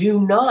women do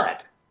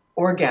not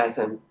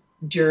orgasm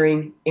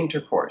during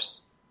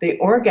intercourse. They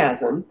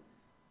orgasm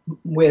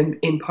when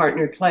in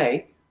partnered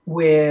play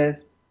with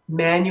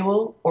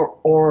manual or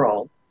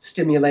oral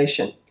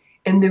stimulation.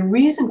 And the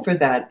reason for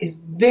that is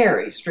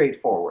very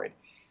straightforward.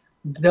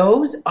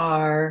 Those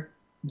are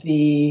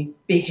the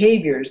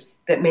behaviors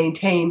that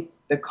maintain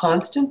the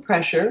constant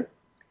pressure,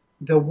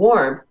 the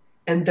warmth,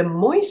 and the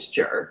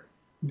moisture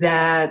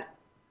that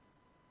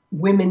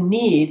women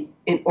need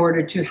in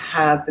order to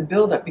have the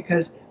buildup.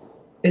 Because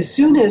as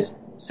soon as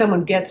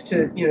someone gets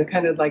to,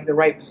 kind of like the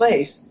right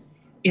place,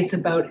 it's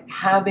about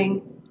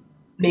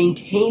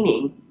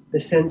maintaining the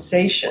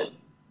sensation,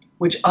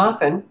 which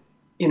often,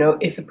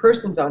 if the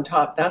person's on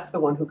top, that's the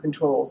one who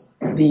controls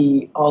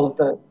all of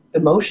the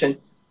motion.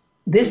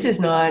 This is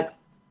not,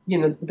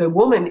 the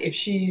woman, if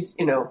she's,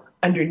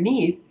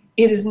 underneath,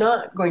 it is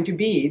not going to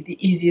be the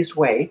easiest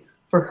way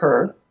for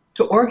her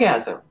to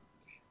orgasm.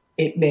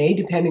 It may,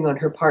 depending on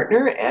her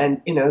partner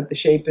and, the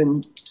shape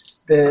and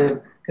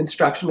the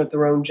construction of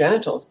their own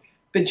genitals.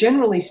 But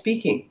generally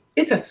speaking,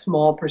 it's a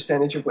small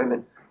percentage of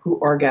women who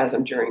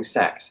orgasm during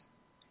sex.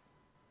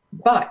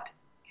 But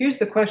here's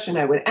the question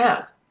I would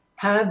ask.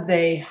 Have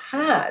they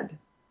had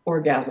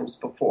orgasms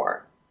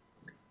before?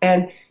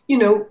 And,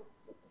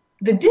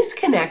 the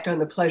disconnect on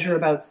the pleasure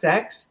about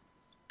sex,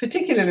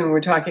 particularly when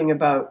we're talking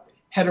about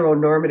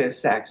heteronormative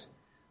sex,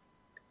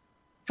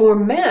 for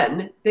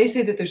men, they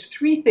say that there's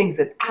three things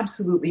that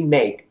absolutely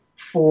make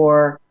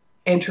for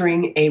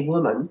entering a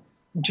woman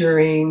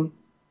during,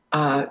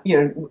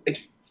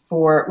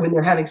 for when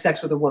they're having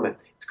sex with a woman.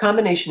 It's a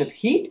combination of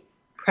heat,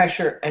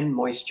 pressure, and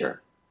moisture.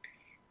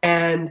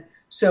 And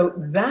So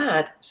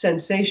that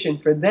sensation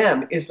for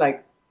them is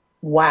like,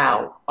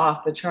 wow,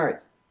 off the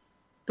charts.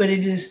 But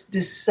it is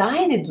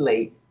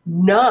decidedly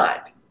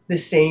not the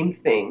same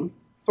thing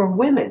for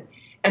women.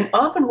 And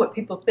often what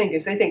people think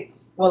is they think,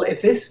 well,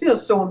 if this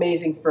feels so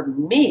amazing for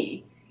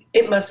me,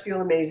 it must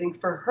feel amazing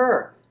for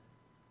her.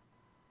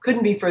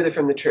 Couldn't be further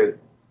from the truth.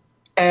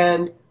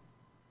 And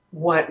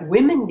what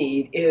women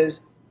need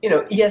is,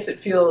 yes, it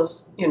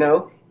feels,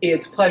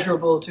 it's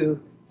pleasurable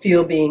to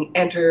feel being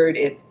entered.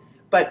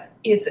 But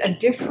it's a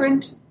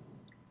different,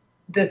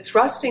 the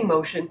thrusting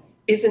motion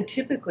isn't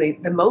typically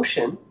the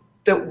motion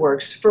that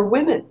works for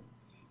women.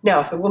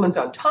 Now, if the woman's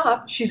on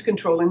top, she's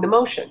controlling the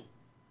motion.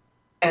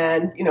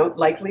 And,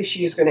 likely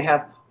she is going to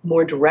have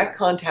more direct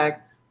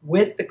contact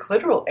with the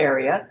clitoral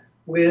area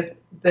with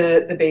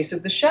the base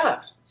of the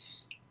shaft.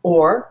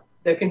 Or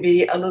there can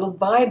be a little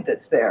vibe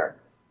that's there.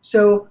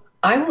 So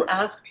I will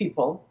ask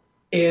people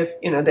if,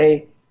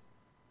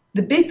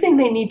 the big thing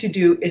they need to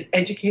do is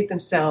educate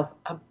themselves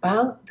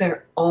about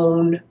their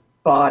own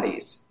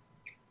bodies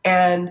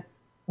and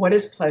what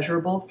is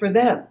pleasurable for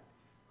them.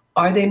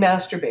 Are they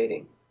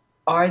masturbating?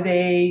 Are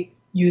they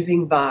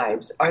using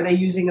vibes? Are they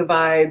using a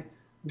vibe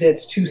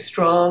that's too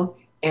strong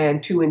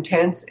and too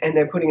intense and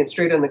they're putting it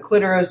straight on the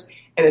clitoris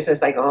and it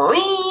says like,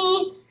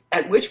 oh,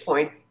 at which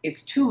point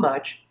it's too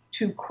much,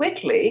 too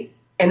quickly,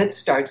 and it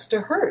starts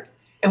to hurt.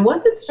 And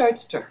once it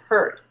starts to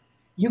hurt,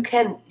 you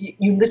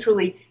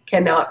literally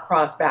cannot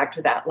cross back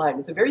to that line.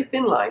 It's a very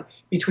thin line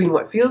between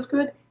what feels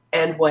good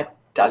and what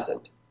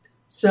doesn't.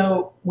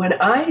 So when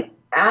I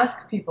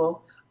ask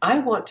people, I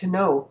want to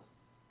know,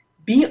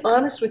 be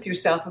honest with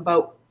yourself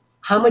about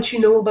how much you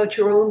know about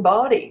your own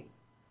body.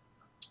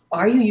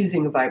 Are you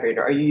using a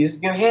vibrator? Are you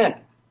using your hand?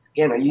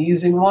 Again, are you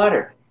using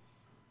water?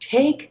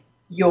 Take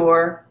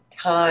your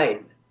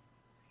time.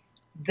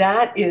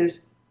 That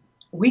is,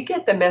 we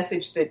get the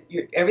message that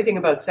everything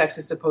about sex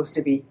is supposed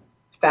to be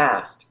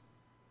fast.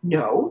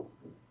 No,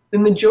 the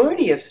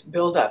majority of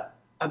buildup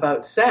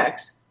about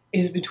sex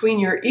is between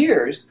your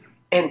ears,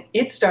 and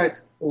it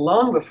starts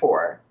long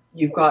before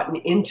you've gotten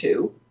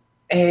into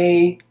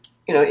a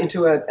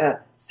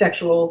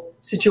sexual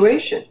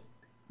situation.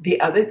 The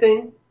other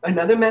thing,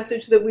 another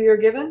message that we are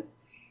given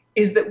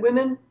is that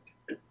women,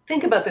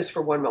 think about this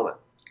for one moment.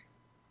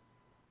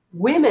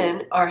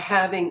 Women are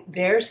having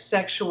their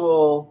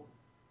sexual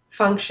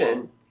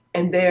function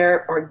and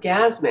their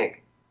orgasmic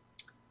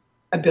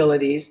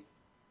abilities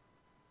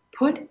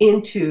put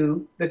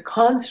into the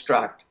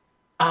construct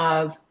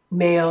of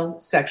male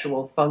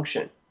sexual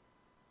function.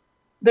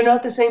 They're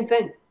not the same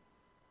thing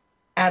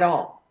at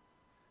all.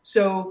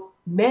 So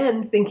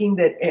men thinking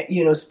that,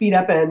 speed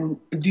up and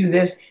do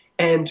this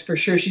and for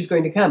sure she's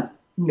going to come.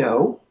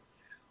 No.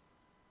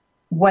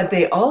 What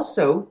they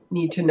also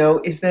need to know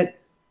is that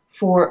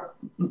for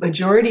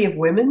majority of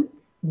women,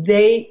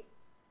 they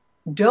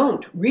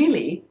don't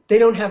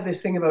have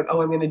this thing about,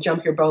 I'm going to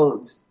jump your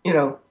bones,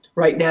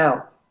 right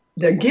now.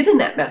 They're given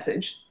that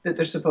message that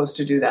they're supposed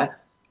to do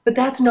that, but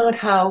that's not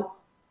how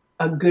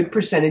a good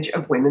percentage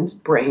of women's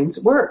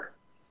brains work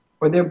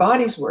or their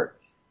bodies work.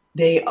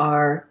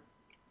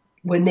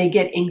 When they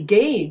get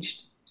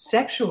engaged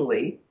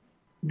sexually,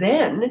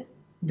 then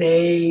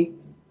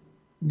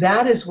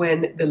that is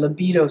when the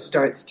libido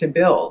starts to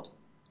build.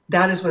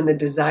 That is when the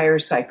desire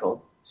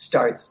cycle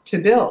starts to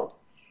build.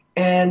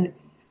 And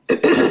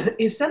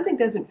if something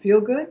doesn't feel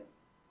good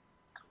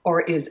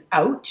or is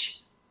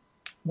ouch,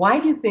 why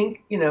do you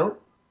think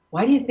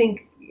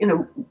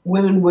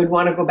women would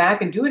want to go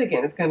back and do it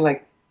again? It's kind of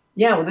like,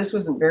 yeah, well, this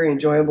wasn't very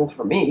enjoyable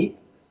for me.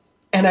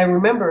 And I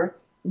remember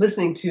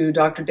listening to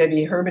Dr.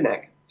 Debbie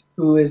Herbenek,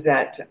 who is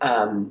at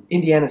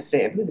Indiana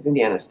State, I believe it was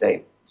Indiana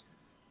State,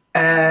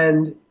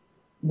 and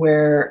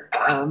where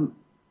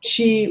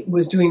she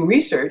was doing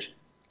research.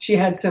 They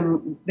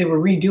were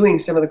redoing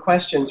some of the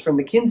questions from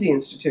the Kinsey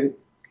Institute,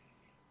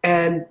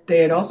 and they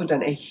had also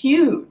done a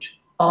huge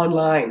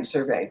online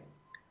survey,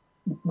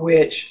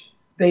 which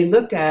they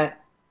looked at,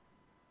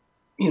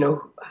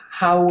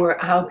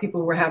 how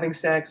people were having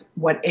sex,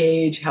 what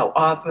age, how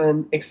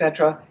often,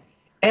 etc.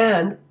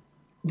 And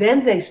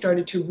then they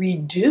started to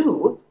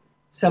redo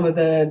some of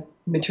the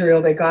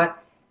material they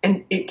got,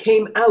 and it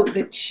came out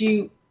that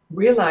she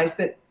realized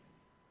that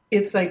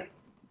it's like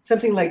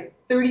something like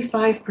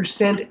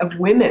 35% of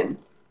women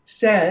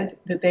said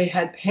that they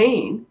had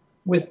pain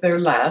with their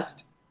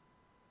last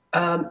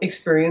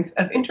experience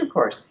of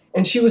intercourse.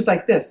 And she was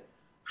like this,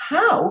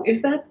 how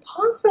is that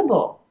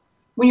possible?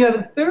 When you have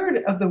a third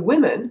of the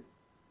women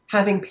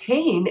having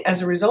pain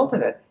as a result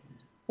of it?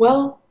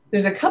 Well,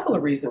 there's a couple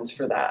of reasons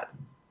for that.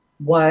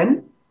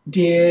 One,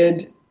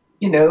 is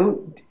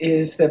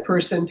the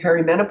person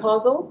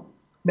perimenopausal,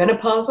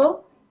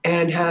 menopausal,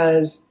 and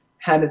has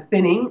had a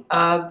thinning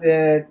of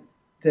the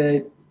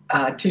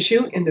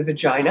tissue in the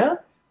vagina,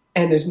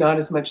 and there's not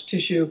as much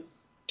tissue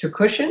to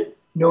cushion,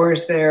 nor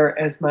is there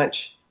as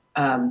much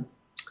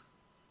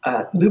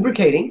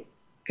lubricating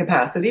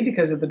capacity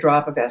because of the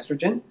drop of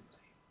estrogen?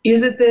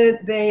 Is it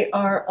that they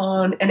are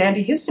on an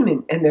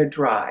antihistamine and they're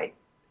dry?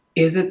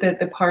 Is it that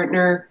the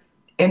partner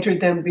entered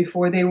them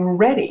before they were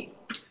ready?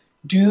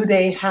 Do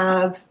they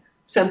have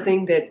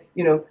something that,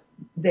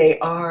 they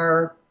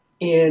are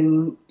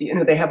in,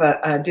 they have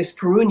a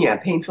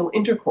dyspareunia, painful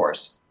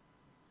intercourse?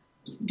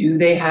 Do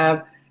they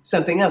have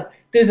something else?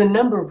 There's a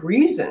number of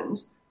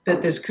reasons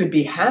that this could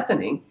be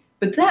happening,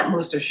 but that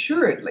most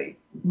assuredly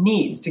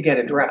needs to get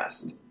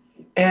addressed.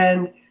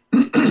 And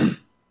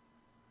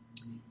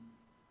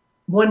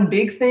one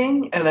big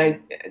thing, and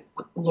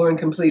Lauren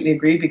completely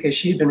agreed because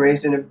she'd been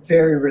raised in a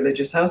very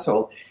religious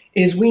household,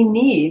 is we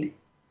need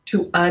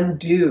to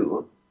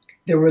undo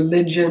the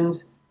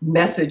religion's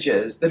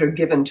messages that are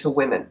given to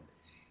women.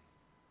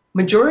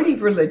 Majority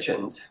of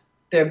religions,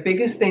 their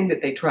biggest thing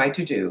that they try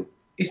to do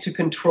is to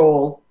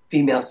control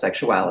female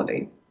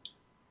sexuality.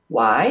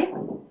 Why?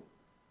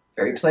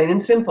 Very plain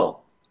and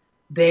simple.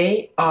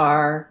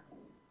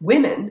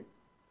 Women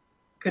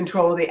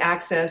control the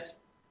access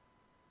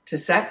to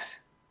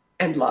sex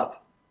and love,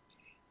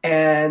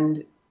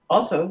 and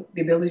also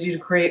the ability to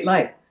create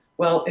life.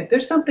 Well, if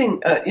there's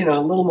something, a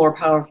little more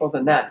powerful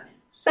than that,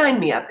 sign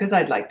me up, because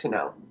I'd like to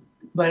know.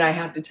 But I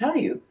have to tell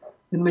you,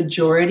 the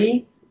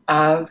majority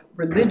of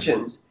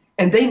religions,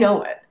 and they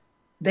know it,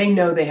 they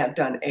know they have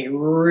done a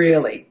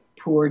really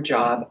poor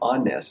job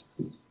on this.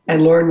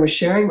 And Lauren was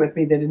sharing with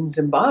me that in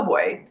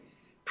Zimbabwe,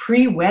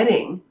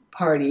 pre-wedding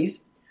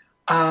parties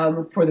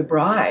for the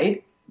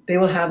bride, they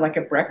will have like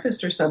a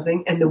breakfast or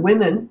something, and the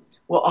women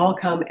will all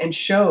come and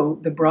show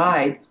the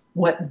bride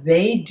what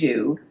they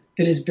do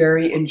that is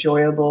very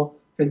enjoyable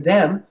for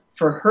them,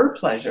 for her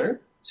pleasure,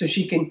 so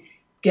she can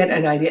get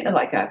an idea,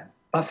 like a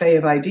buffet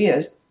of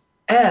ideas,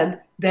 and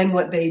then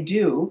what they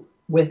do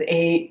with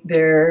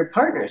their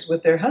partners,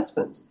 with their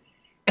husbands.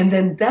 And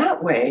then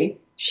that way,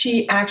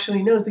 she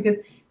actually knows, because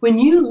when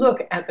you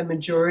look at the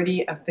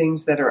majority of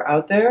things that are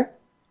out there,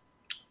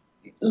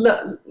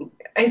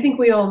 I think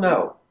we all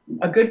know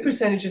a good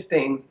percentage of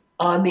things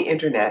on the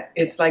internet,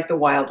 it's like the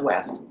Wild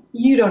West.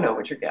 You don't know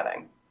what you're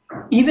getting.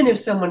 Even if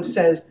someone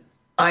says,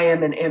 I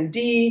am an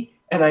MD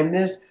and I'm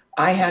this,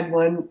 I had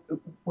one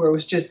where it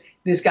was just,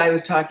 this guy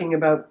was talking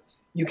about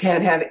you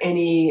can't have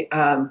any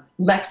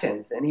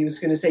lectins, and he was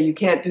going to say you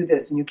can't do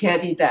this and you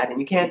can't eat that and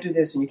you can't do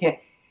this and you can't.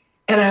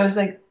 And I was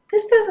like,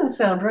 this doesn't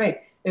sound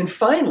right. And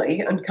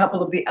finally, on a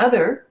couple of the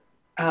other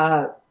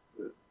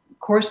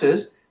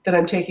courses that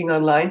I'm taking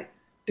online,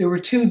 there were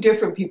two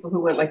different people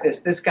who went like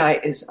this. This guy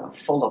is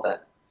full of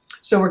it.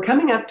 So we're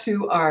coming up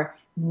to our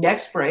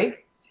next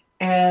break,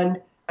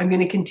 and I'm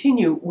going to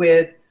continue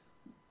with,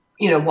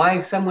 why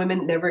some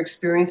women never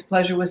experience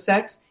pleasure with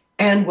sex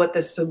and what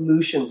the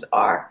solutions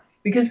are,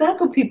 because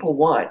that's what people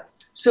want.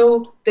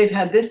 So they've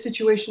had this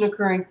situation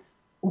occurring.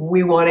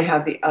 We want to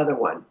have the other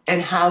one.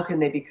 And how can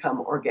they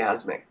become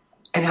orgasmic?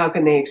 And how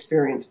can they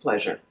experience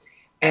pleasure?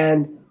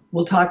 And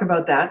we'll talk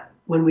about that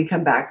when we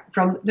come back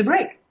from the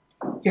break.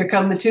 Here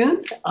come the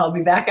tunes. I'll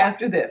be back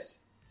after this.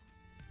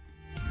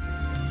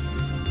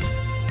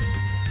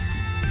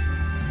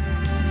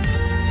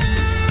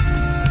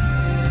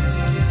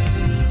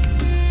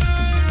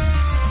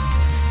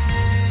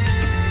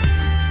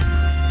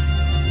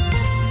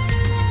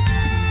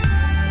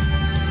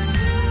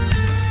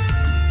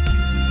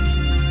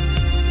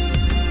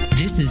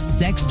 This is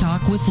Sex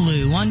Talk with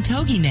Lou on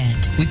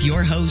TogiNet with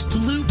your host,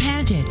 Lou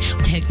Paget.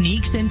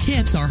 Techniques and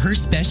tips are her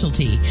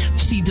specialty.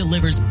 She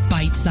delivers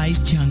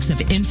bite-sized chunks of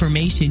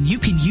information you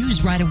can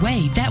use right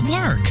away that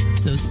work.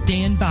 So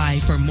stand by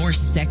for more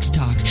sex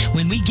talk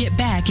when we get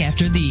back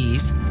after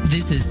these.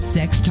 This is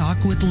Sex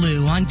Talk with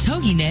Lou on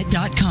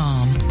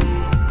TogiNet.com.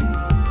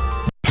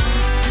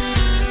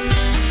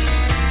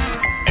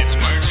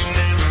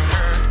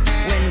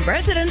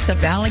 Residents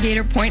of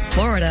Alligator Point,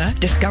 Florida,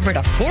 discovered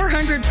a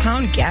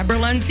 400-pound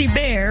Gaberlunzie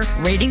bear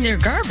raiding their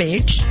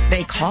garbage.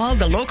 They called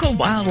the local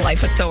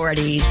wildlife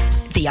authorities.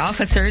 The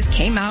officers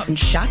came out and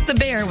shot the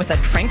bear with a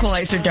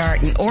tranquilizer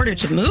dart in order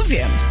to move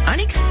him.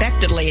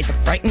 Unexpectedly, the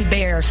frightened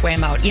bear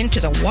swam out into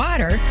the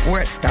water,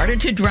 where it started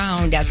to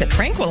drown as the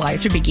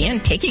tranquilizer began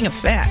taking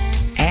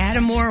effect.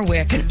 Adam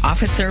Warwick, an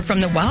officer from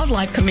the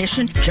Wildlife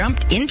Commission,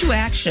 jumped into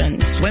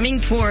action, swimming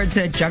towards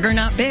the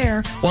juggernaut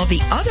bear, while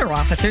the other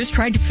officers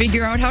tried to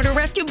figure out how to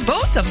rescue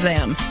both of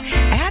them.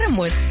 Adam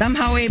was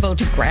somehow able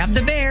to grab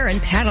the bear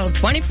and paddle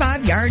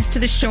 25 yards to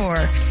the shore,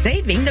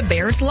 saving the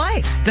bear's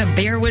life. The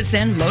bear was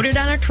then loaded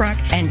on a truck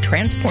and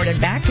transported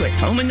back to its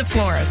home in the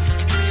forest.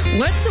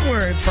 What's the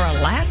word for a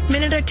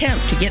last-minute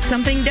attempt to get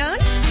something done?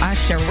 A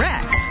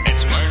charrette.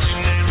 It's Martin.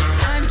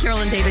 I'm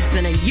Carolyn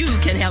Davidson, and you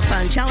can have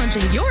fun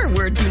challenging your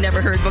words you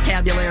never heard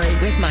vocabulary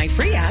with my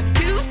free app,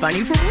 Too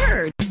Funny for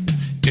Words.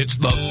 It's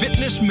the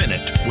Fitness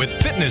Minute with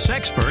fitness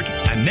expert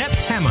Annette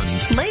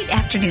Hammond. Late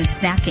afternoon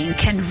snacking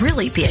can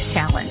really be a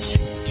challenge.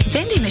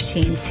 Vending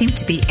machines seem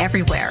to be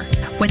everywhere,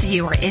 whether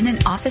you are in an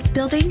office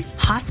building,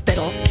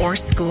 hospital, or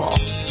school.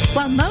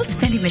 While most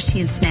vending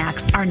machine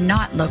snacks are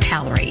not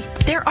low-calorie,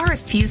 there are a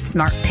few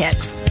smart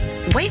picks.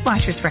 Weight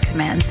Watchers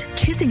recommends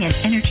choosing an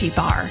energy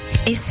bar,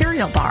 a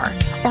cereal bar,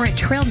 or a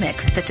trail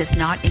mix that does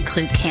not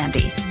include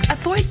candy.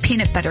 Avoid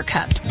peanut butter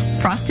cups,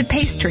 frosted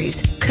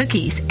pastries,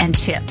 cookies, and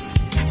chips.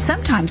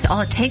 Sometimes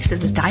all it takes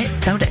is a diet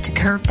soda to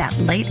curb that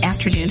late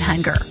afternoon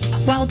hunger.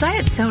 While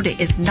diet soda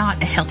is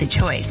not a healthy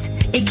choice,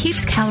 it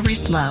keeps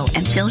calories low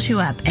and fills you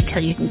up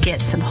until you can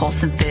get some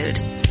wholesome food.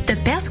 The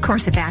best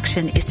course of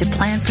action is to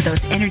plan for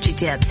those energy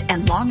dips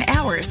and long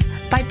hours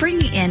by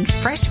bringing in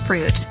fresh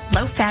fruit,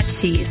 low-fat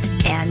cheese,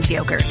 and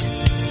yogurt.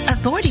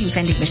 Avoiding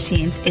vending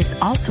machines is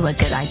also a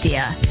good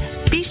idea.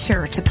 Be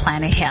sure to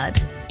plan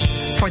ahead.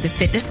 For the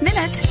Fitness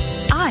Minute,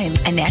 I'm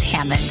Annette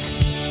Hammond.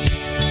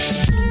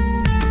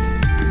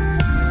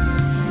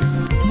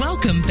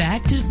 Welcome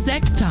back to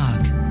Sex Talk.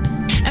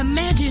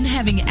 Imagine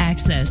having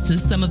access to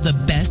some of the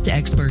best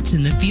experts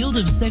in the field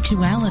of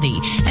sexuality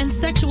and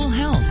sexual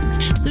health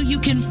so you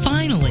can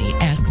finally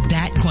ask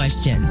that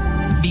question.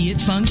 Be it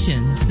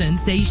function,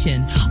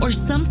 sensation, or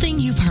something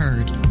you've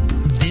heard.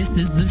 This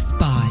is the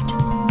spot.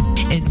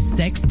 It's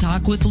Sex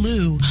Talk with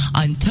Lou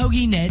on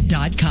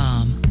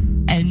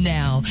TogiNet.com. And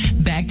now,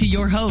 back to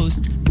your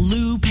host,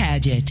 Lou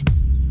Paget.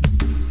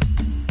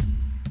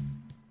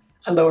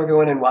 Hello,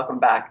 everyone, and welcome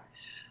back.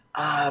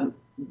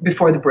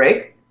 Before the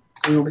break,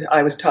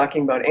 I was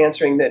talking about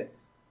answering that,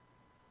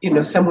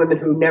 some women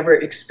who never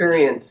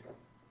experience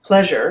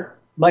pleasure,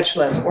 much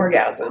less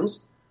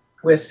orgasms,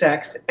 with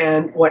sex,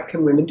 and what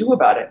can women do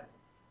about it?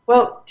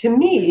 Well, to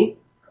me,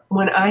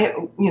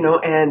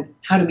 and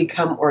how to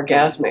become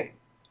orgasmic,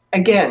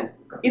 again,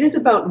 it is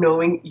about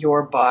knowing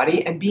your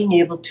body and being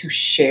able to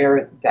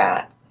share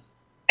that.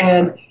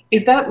 And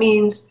if that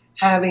means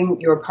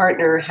having your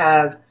partner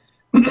have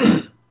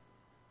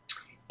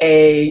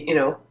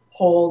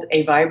hold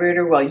a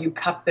vibrator while you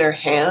cup their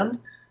hand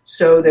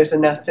so there's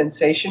enough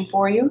sensation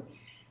for you.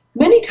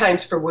 Many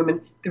times for women,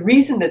 the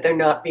reason that they're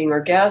not being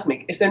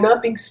orgasmic is they're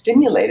not being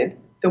stimulated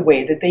the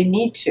way that they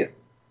need to.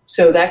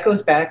 So that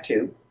goes back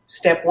to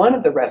step one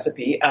of the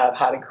recipe of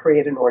how to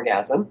create an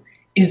orgasm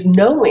is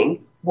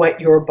knowing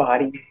what your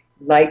body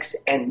likes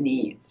and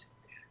needs.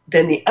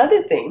 Then the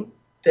other thing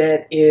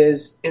that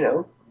is,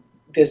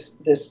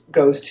 this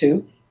goes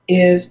to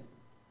is,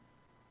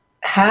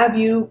 have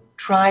you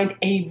tried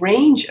a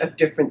range of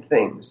different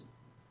things?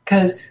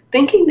 Because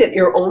thinking that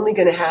you're only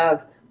going to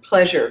have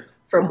pleasure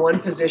from one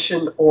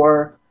position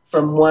or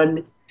from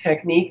one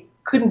technique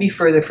couldn't be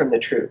further from the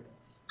truth.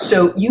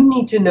 So you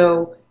need to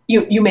know,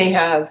 you may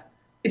have,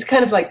 it's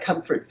kind of like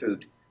comfort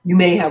food. You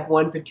may have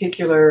one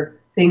particular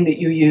thing that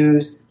you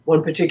use,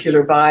 one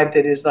particular vibe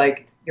that is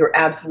like your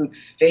absolute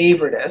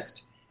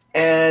favoritist,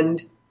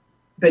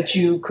 but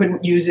you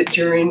couldn't use it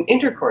during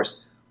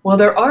intercourse. Well,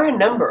 there are a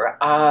number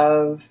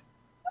of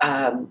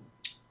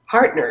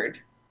partnered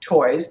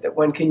toys that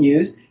one can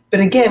use. But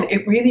again,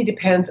 it really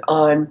depends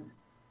on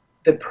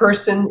the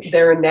person,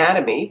 their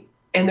anatomy,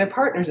 and their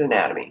partner's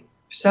anatomy.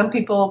 Some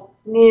people,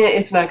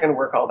 it's not going to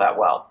work all that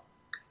well.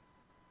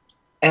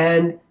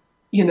 And,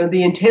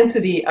 the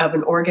intensity of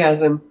an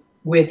orgasm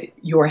with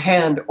your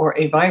hand or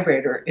a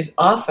vibrator is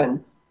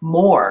often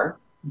more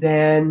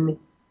than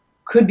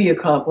could be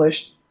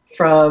accomplished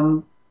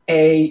with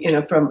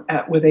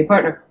a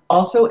partner.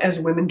 Also, as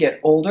women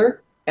get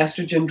older,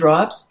 estrogen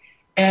drops,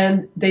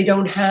 and they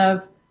don't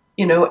have,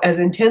 as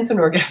intense an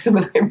orgasm.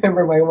 And I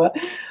remember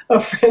a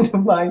friend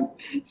of mine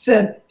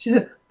said,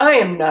 I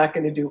am not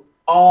going to do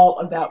all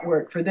of that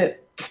work for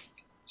this.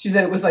 She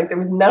said it was like there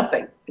was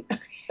nothing.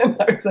 And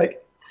I was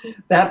like,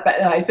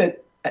 I said,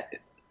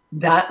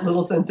 that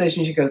little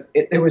sensation, she goes,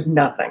 there was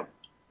nothing.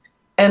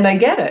 And I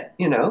get it,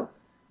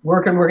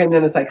 work and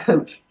then it's like,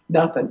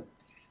 nothing.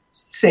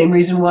 Same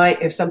reason why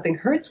if something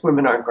hurts,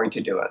 women aren't going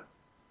to do it.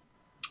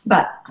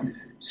 But,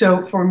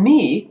 so for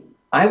me,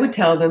 I would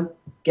tell them,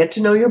 get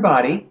to know your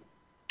body,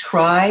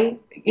 try,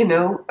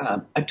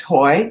 a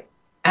toy,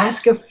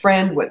 ask a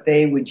friend what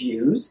they would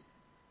use,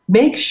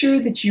 make sure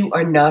that you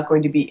are not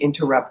going to be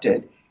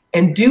interrupted,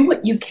 and do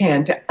what you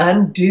can to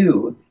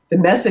undo the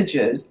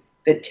messages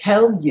that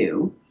tell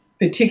you,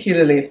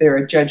 particularly if they're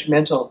a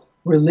judgmental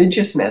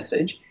religious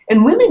message.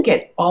 And women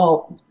get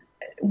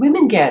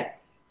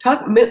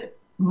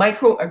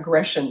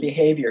microaggression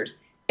behaviors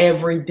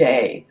every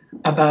day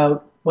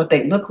about what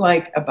they look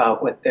like,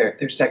 about what their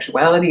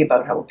sexuality,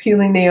 about how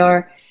appealing they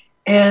are.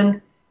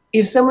 And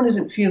if someone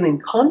isn't feeling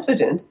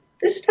confident,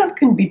 this stuff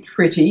can be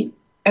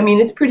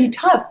it's pretty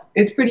tough.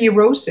 It's pretty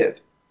erosive.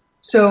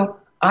 So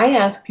I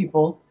ask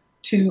people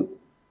to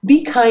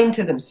be kind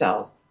to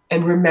themselves.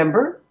 And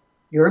remember,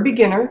 you're a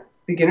beginner.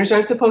 Beginners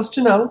aren't supposed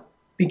to know.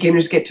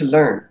 Beginners get to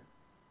learn.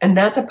 And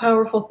that's a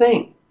powerful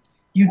thing.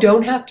 You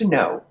don't have to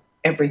know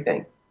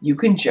everything. You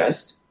can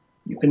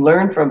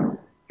learn from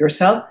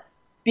yourself.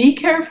 Be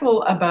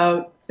careful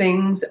about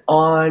things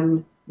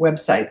on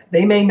websites.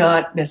 They may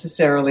not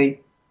necessarily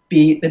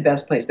be the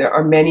best place. There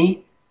are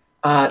many,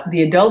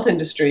 the adult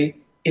industry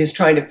is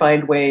trying to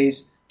find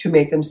ways to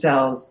make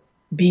themselves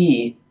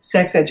be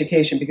sex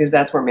education because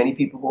that's where many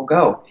people will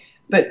go.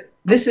 But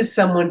this is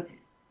the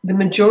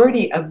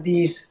majority of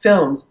these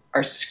films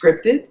are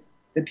scripted,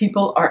 the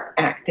people are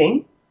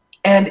acting,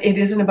 and it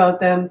isn't about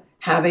them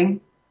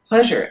having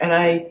pleasure. And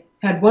I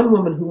had one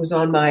woman who was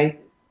on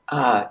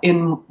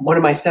in one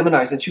of my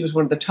seminars, and she was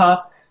one of the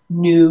top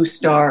new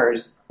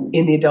stars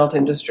in the adult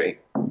industry.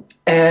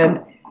 And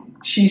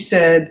she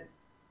said,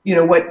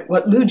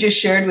 what Lou just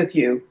shared with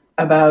you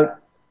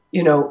about,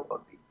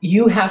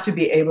 you have to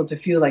be able to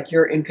feel like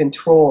you're in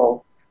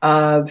control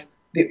of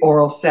the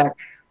oral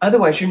sex.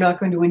 Otherwise, you're not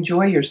going to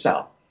enjoy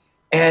yourself.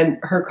 And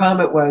her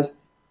comment was,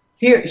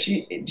 here,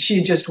 she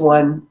had just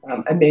won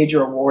a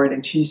major award,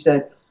 and she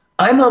said,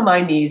 I'm on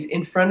my knees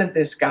in front of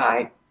this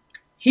guy.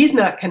 He's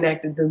not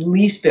connected the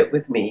least bit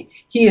with me.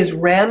 He is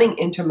ramming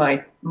into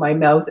my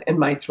mouth and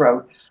my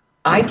throat.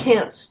 I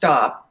can't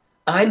stop.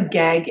 I'm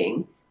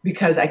gagging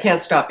because I can't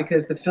stop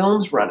because the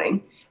film's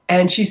running.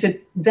 And she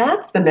said,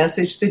 that's the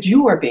message that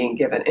you are being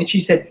given. And she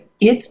said,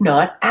 it's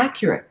not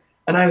accurate.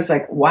 And I was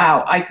like,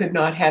 wow, I could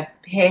not have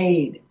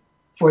paid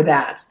for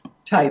that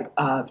type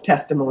of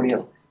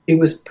testimonial. It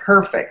was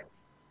perfect.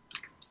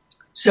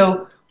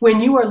 So when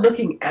you are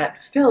looking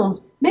at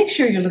films, make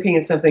sure you're looking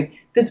at something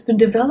that's been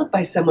developed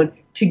by someone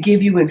to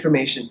give you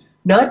information,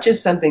 not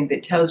just something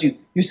that tells you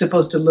you're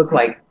supposed to look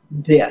like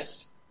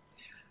this.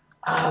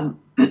 And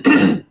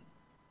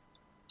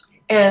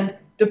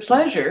the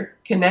pleasure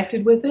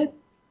connected with it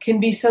can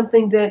be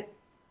something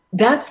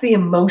that's the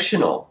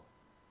emotional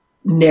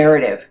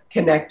narrative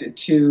connected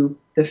to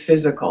the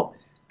physical.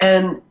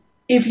 And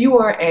if you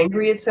are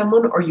angry at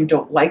someone or you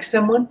don't like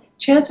someone,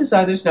 chances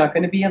are there's not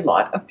going to be a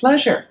lot of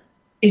pleasure.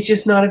 It's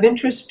just not of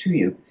interest to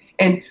you.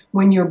 And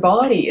when your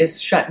body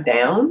is shut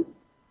down,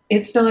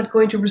 it's not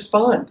going to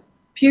respond,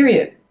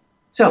 period.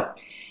 So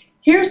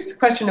here's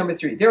question number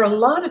 3. There are a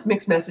lot of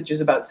mixed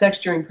messages about sex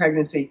during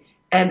pregnancy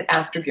and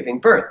after giving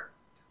birth.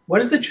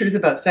 What is the truth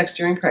about sex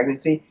during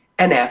pregnancy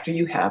and after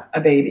you have a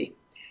baby?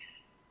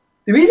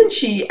 The reason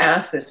she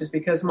asked this is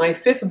because my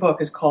 5th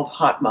book is called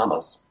Hot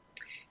Mamas.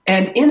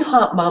 And in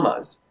Hot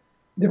Mamas,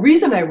 the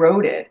reason I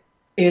wrote it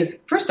is,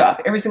 first off,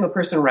 every single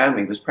person around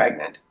me was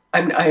pregnant.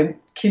 I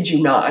kid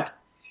you not.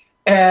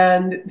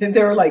 And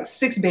there were like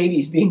 6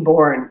 babies being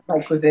born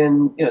like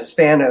within a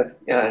span of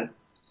a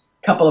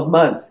couple of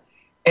months.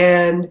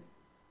 And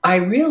I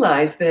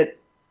realized that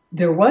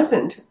there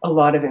wasn't a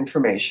lot of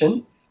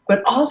information,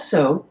 but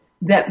also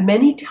that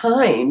many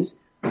times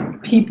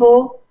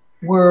people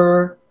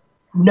were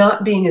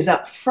not being as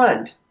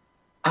upfront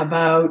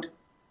about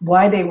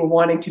why they were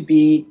wanting to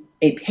be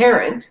a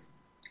parent.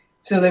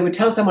 So they would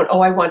tell someone,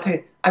 I want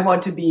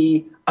to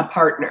be a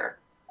partner.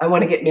 I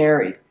want to get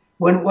married.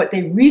 When what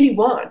they really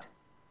want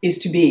is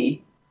to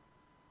be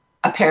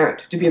a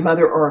parent, to be a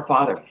mother or a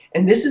father.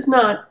 And this is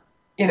not,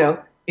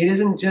 it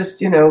isn't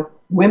just,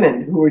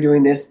 women who are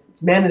doing this.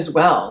 It's men as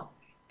well.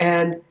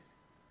 And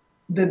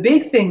the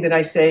big thing that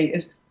I say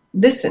is,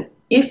 listen,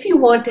 if you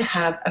want to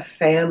have a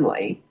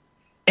family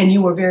and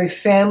you are very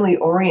family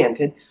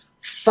oriented,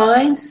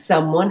 find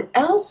someone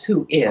else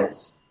who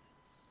is.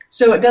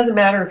 So it doesn't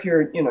matter if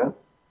you're,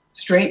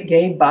 straight,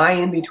 gay, bi,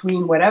 in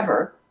between,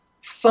 whatever.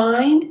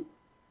 Find,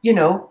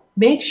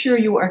 make sure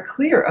you are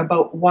clear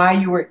about why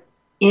you are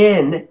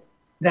in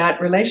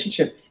that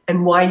relationship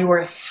and why you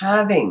are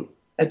having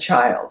a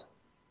child.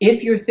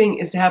 If your thing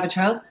is to have a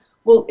child,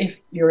 well, if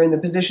you're in the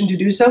position to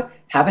do so,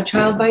 have a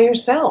child by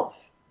yourself.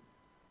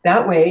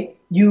 That way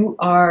you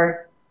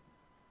are,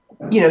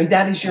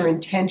 that is your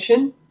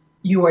intention.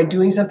 You are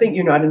doing something.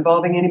 You're not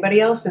involving anybody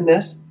else in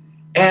this.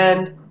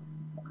 And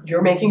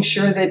you're making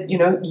sure that,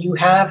 you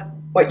have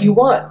what you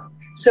want.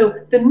 So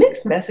the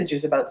mixed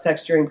messages about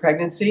sex during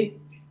pregnancy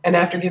and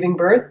after giving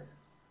birth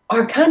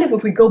are kind of,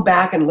 if we go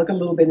back and look a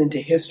little bit into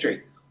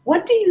history,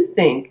 what do you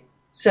think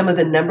some of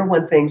the number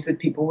one things that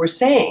people were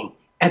saying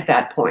at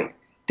that point?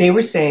 They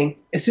were saying,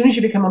 as soon as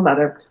you become a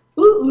mother,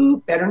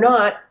 better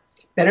not,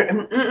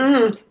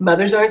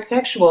 mothers aren't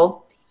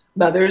sexual,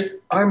 mothers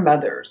are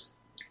mothers.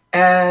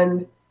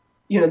 And,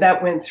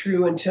 that went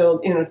through until,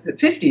 the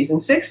 50s and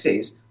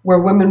 60s, where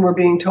women were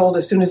being told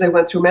as soon as they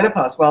went through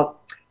menopause, well,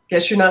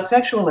 guess you're not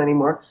sexual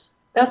anymore.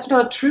 That's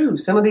not true.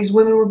 Some of these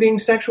women were being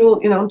sexual,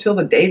 until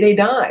the day they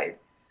died.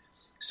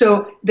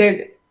 So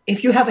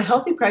if you have a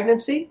healthy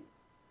pregnancy,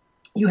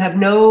 you have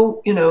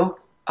no,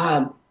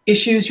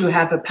 issues, you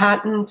have a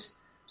patent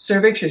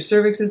cervix, your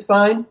cervix is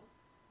fine,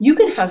 you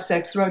can have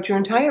sex throughout your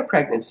entire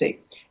pregnancy.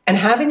 And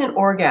having an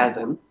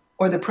orgasm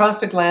or the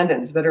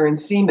prostaglandins that are in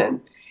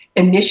semen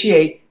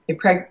initiate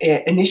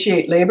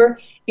labor,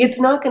 it's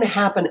not going to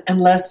happen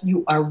unless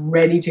you are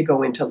ready to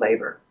go into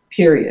labor,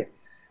 period.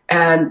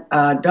 And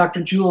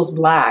Dr. Jules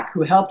Black,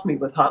 who helped me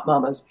with Hot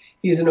Mamas,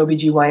 he's an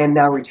OBGYN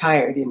now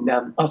retired in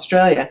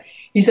Australia,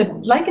 he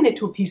said, liken it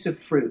to a piece of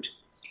fruit.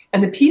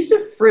 And the piece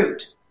of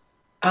fruit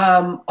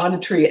on a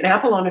tree, an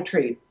apple on a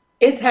tree,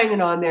 it's hanging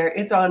on there.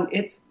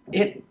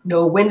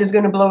 No wind is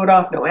going to blow it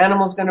off. No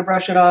animal's going to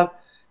brush it off.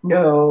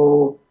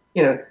 No,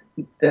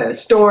 the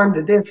storm,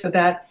 the this, the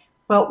that.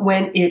 But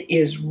when it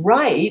is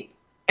ripe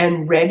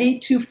and ready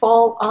to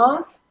fall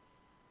off,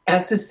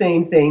 that's the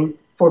same thing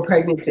for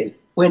pregnancy.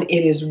 When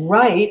it is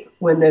ripe,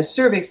 when the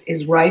cervix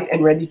is ripe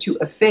and ready to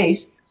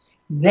efface,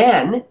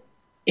 then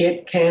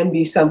it can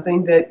be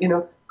something that,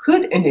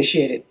 could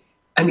initiate it.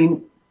 I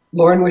mean,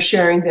 Lauren was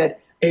sharing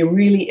that a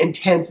really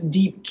intense,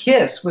 deep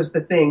kiss was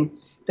the thing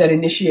that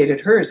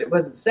initiated hers. It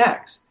wasn't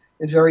sex.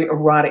 A very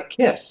erotic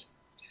kiss.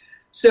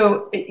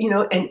 So,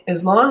 and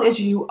as long as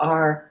you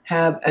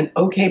have an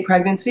okay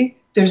pregnancy,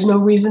 there's no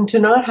reason to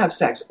not have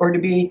sex or to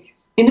be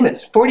intimate.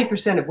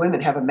 40% of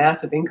women have a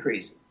massive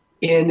increase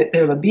in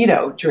their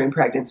libido during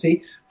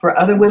pregnancy. For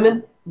other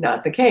women,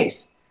 not the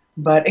case.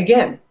 But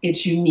again,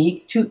 it's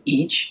unique to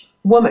each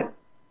woman.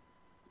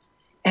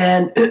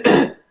 And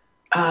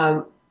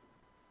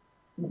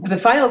the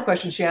final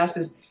question she asked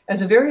is,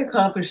 as a very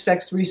accomplished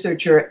sex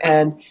researcher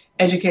and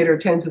educator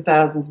of tens of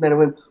thousands of men and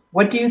women,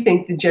 what do you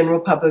think the general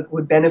public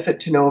would benefit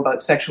to know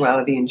about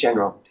sexuality in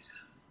general?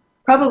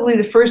 Probably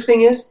the first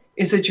thing is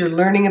that you're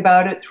learning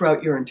about it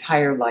throughout your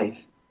entire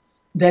life,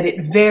 that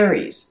it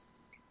varies.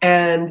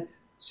 And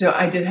so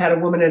I had a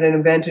woman at an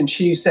event, and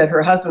she said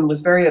her husband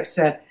was very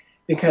upset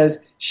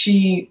because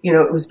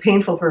it was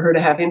painful for her to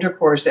have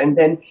intercourse, and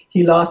then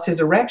he lost his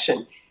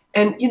erection.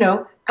 And,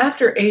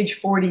 after age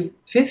 40,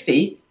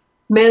 50,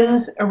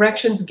 men's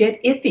erections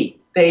get iffy.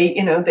 They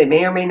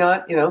may or may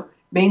not,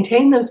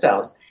 maintain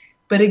themselves.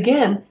 But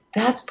again,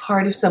 that's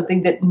part of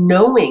something that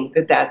knowing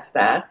that that's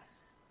that,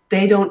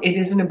 it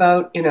isn't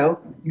about, you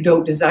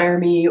don't desire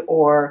me,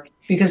 or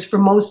because for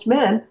most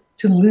men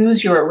to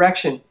lose your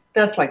erection,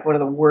 that's like one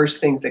of the worst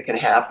things that can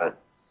happen.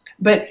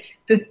 But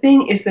the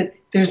thing is that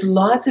there's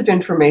lots of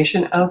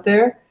information out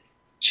there.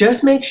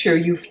 Just make sure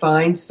you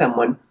find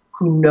someone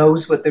who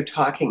knows what they're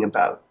talking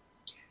about.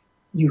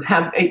 You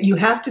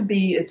have to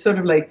be, it's sort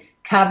of like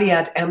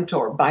caveat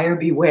emptor, buyer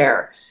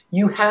beware.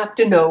 You have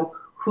to know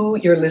who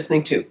you're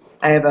listening to.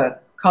 I have a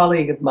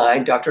colleague of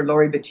mine, Dr.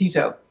 Lori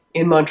Betito,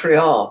 in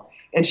Montreal,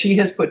 and she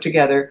has put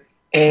together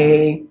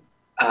a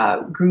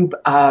group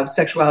of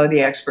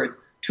sexuality experts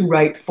to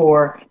write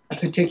for a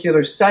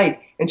particular site.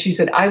 And she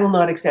said, I will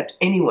not accept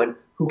anyone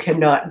who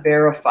cannot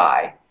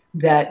verify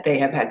that they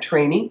have had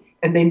training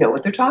and they know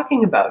what they're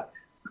talking about.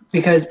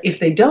 Because if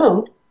they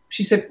don't,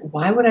 she said,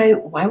 why would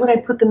I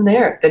put them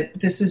there? That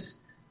this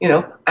is,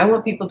 I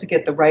want people to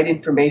get the right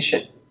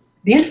information.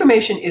 The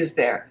information is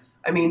there.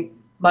 I mean,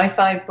 my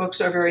 5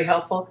 books are very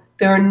helpful.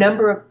 There are a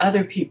number of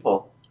other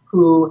people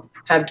who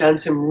have done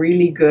some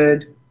really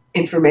good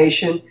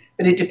information,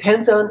 but it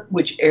depends on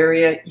which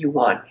area you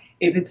want.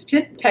 If it's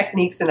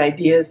techniques and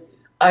ideas,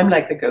 I'm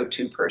like the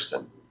go-to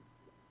person,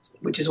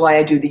 which is why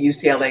I do the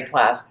UCLA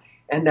class,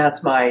 and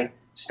that's my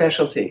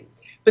specialty.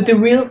 But the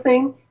real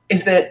thing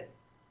is that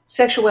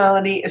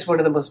sexuality is one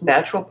of the most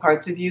natural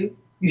parts of you.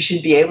 You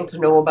should be able to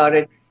know about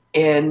it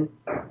in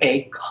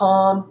a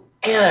calm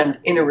and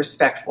in a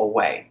respectful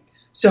way.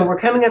 So we're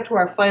coming up to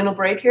our final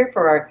break here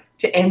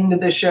to end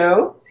the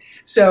show.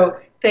 So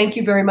thank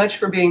you very much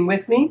for being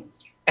with me.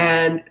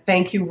 And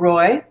thank you,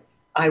 Roy.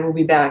 I will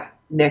be back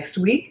next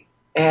week.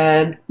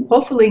 And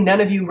hopefully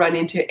none of you run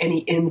into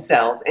any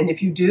incels. And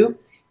if you do,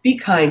 be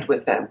kind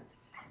with them.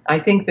 I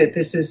think that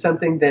this is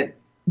something that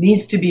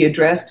needs to be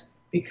addressed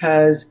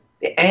because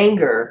the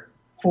anger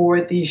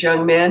for these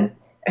young men,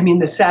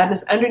 the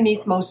sadness,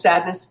 underneath most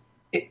sadness,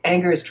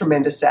 anger is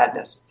tremendous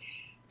sadness.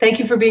 Thank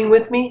you for being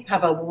with me.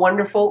 Have a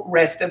wonderful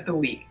rest of the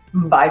week.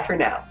 Bye for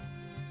now.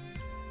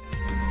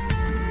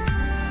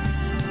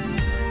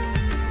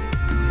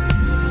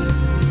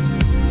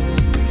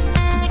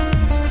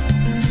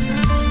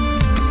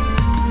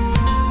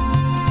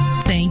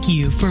 Thank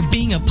you for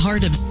being a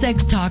part of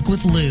Sex Talk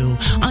with Lou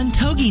on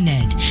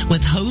TogiNet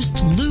with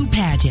host Lou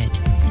Paget.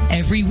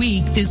 Every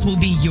week, this will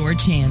be your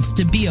chance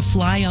to be a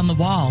fly on the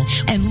wall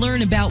and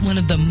learn about one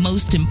of the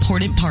most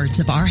important parts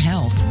of our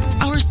health,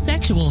 our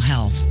sexual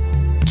health.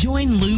 Join Lou